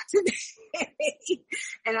learning a lot today.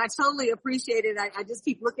 And I totally appreciate it. I just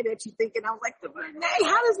keep looking at you thinking, I was like, Renee,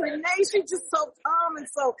 how does Renee? She's just so calm and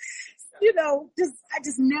so, I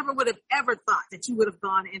just never would have ever thought that you would have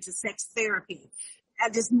gone into sex therapy. I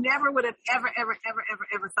just never would have ever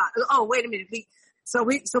thought. Oh, wait a minute. So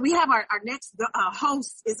we have our next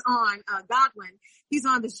host is on Godwin. He's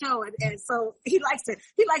on the show, and so he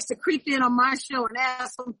likes to creep in on my show and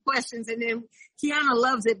ask some questions, and then Kiana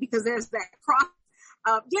loves it because there's that cross.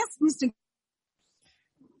 Yes, Mr.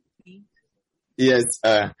 Yes.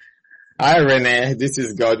 Hi, Renee. This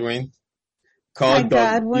is Godwin. Hi,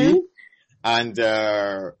 Godwin. And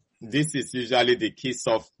this is usually the kiss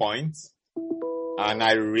off point. And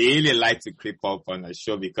I really like to creep up on the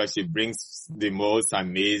show because she brings the most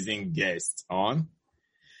amazing guests on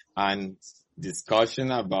and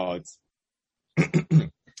discussion about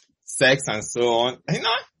sex and so on.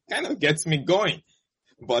 Kind of gets me going.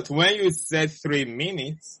 But when you said 3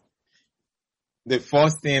 minutes, the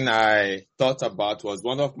first thing I thought about was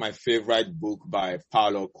one of my favorite books by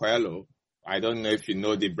Paulo Coelho. I don't know if you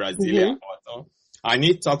know the Brazilian author. And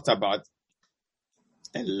he talked about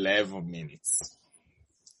 11 minutes.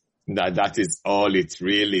 That is all it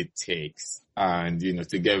really takes. And,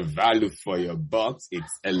 to get value for your buck,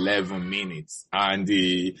 it's 11 minutes. And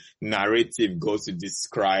the narrative goes to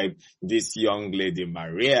describe this young lady,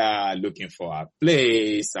 Maria, looking for a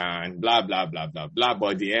place and blah, blah, blah, blah, blah.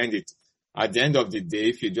 But at the end of the day,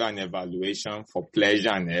 if you do an evaluation for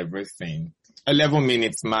pleasure and everything, 11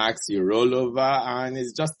 minutes max, you roll over and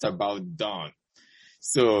it's just about done.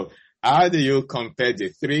 So how do you compare the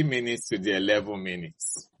 3 minutes to the 11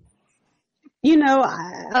 minutes?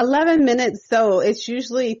 11 minutes. So it's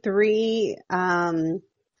usually 3, 7,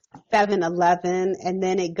 11, and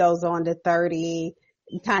then it goes on to 30.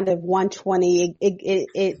 kind of 120.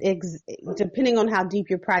 Depending on how deep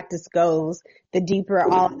your practice goes, the deeper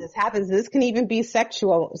all of this happens. This can even be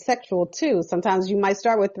sexual too. Sometimes you might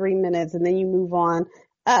start with 3 minutes and then you move on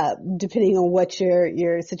up, depending on what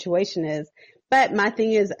your situation is. But my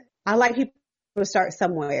thing is, I like people to start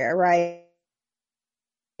somewhere, right?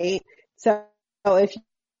 So if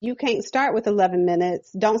you can't start with 11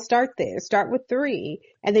 minutes, don't start there. Start with 3.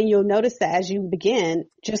 And then you'll notice that as you begin,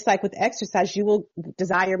 just like with exercise, you will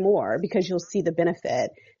desire more because you'll see the benefit.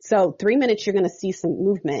 So 3 minutes, you're going to see some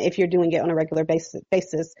movement if you're doing it on a regular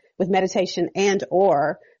basis with meditation and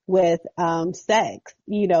or with sex.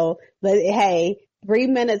 Hey, 3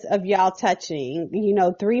 minutes of y'all touching,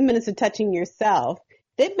 3 minutes of touching yourself.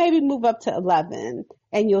 Then maybe move up to 11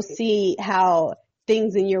 and you'll see how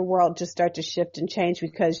things in your world just start to shift and change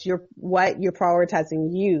because you're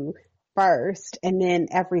prioritizing you first, and then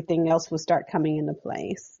everything else will start coming into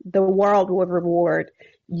place. The world will reward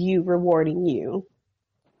you rewarding you.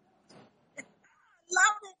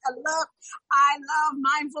 Love it. I love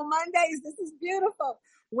Mindful Mondays. This is beautiful.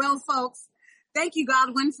 Well, folks, thank you,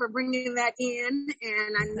 Godwin, for bringing that in.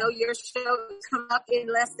 And I know your show is coming up in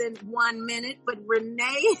less than 1 minute, but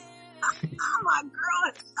Renee, my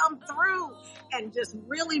girl has come through and just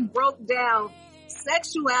really broke down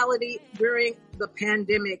sexuality during the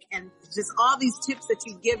pandemic and just all these tips that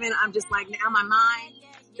you've given. I'm just like, now my mind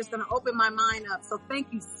just going to open my mind up. So thank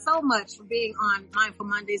you so much for being on Mindful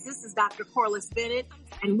Mondays. This is Dr. Corliss Bennett,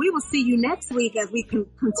 and we will see you next week as we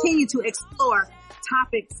continue to explore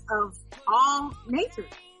topics of all nature.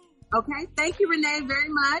 Okay. Thank you, Renee, very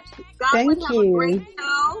much. Godwin, Thank have you. a great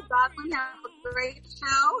show. Godwin, have a great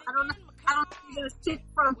show. I don't know if you're going to stick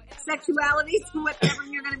from sexuality to whatever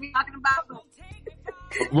you're going to be talking about.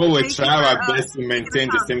 But We will try our best to maintain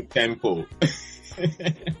the same tempo.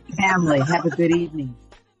 Family, have a good evening.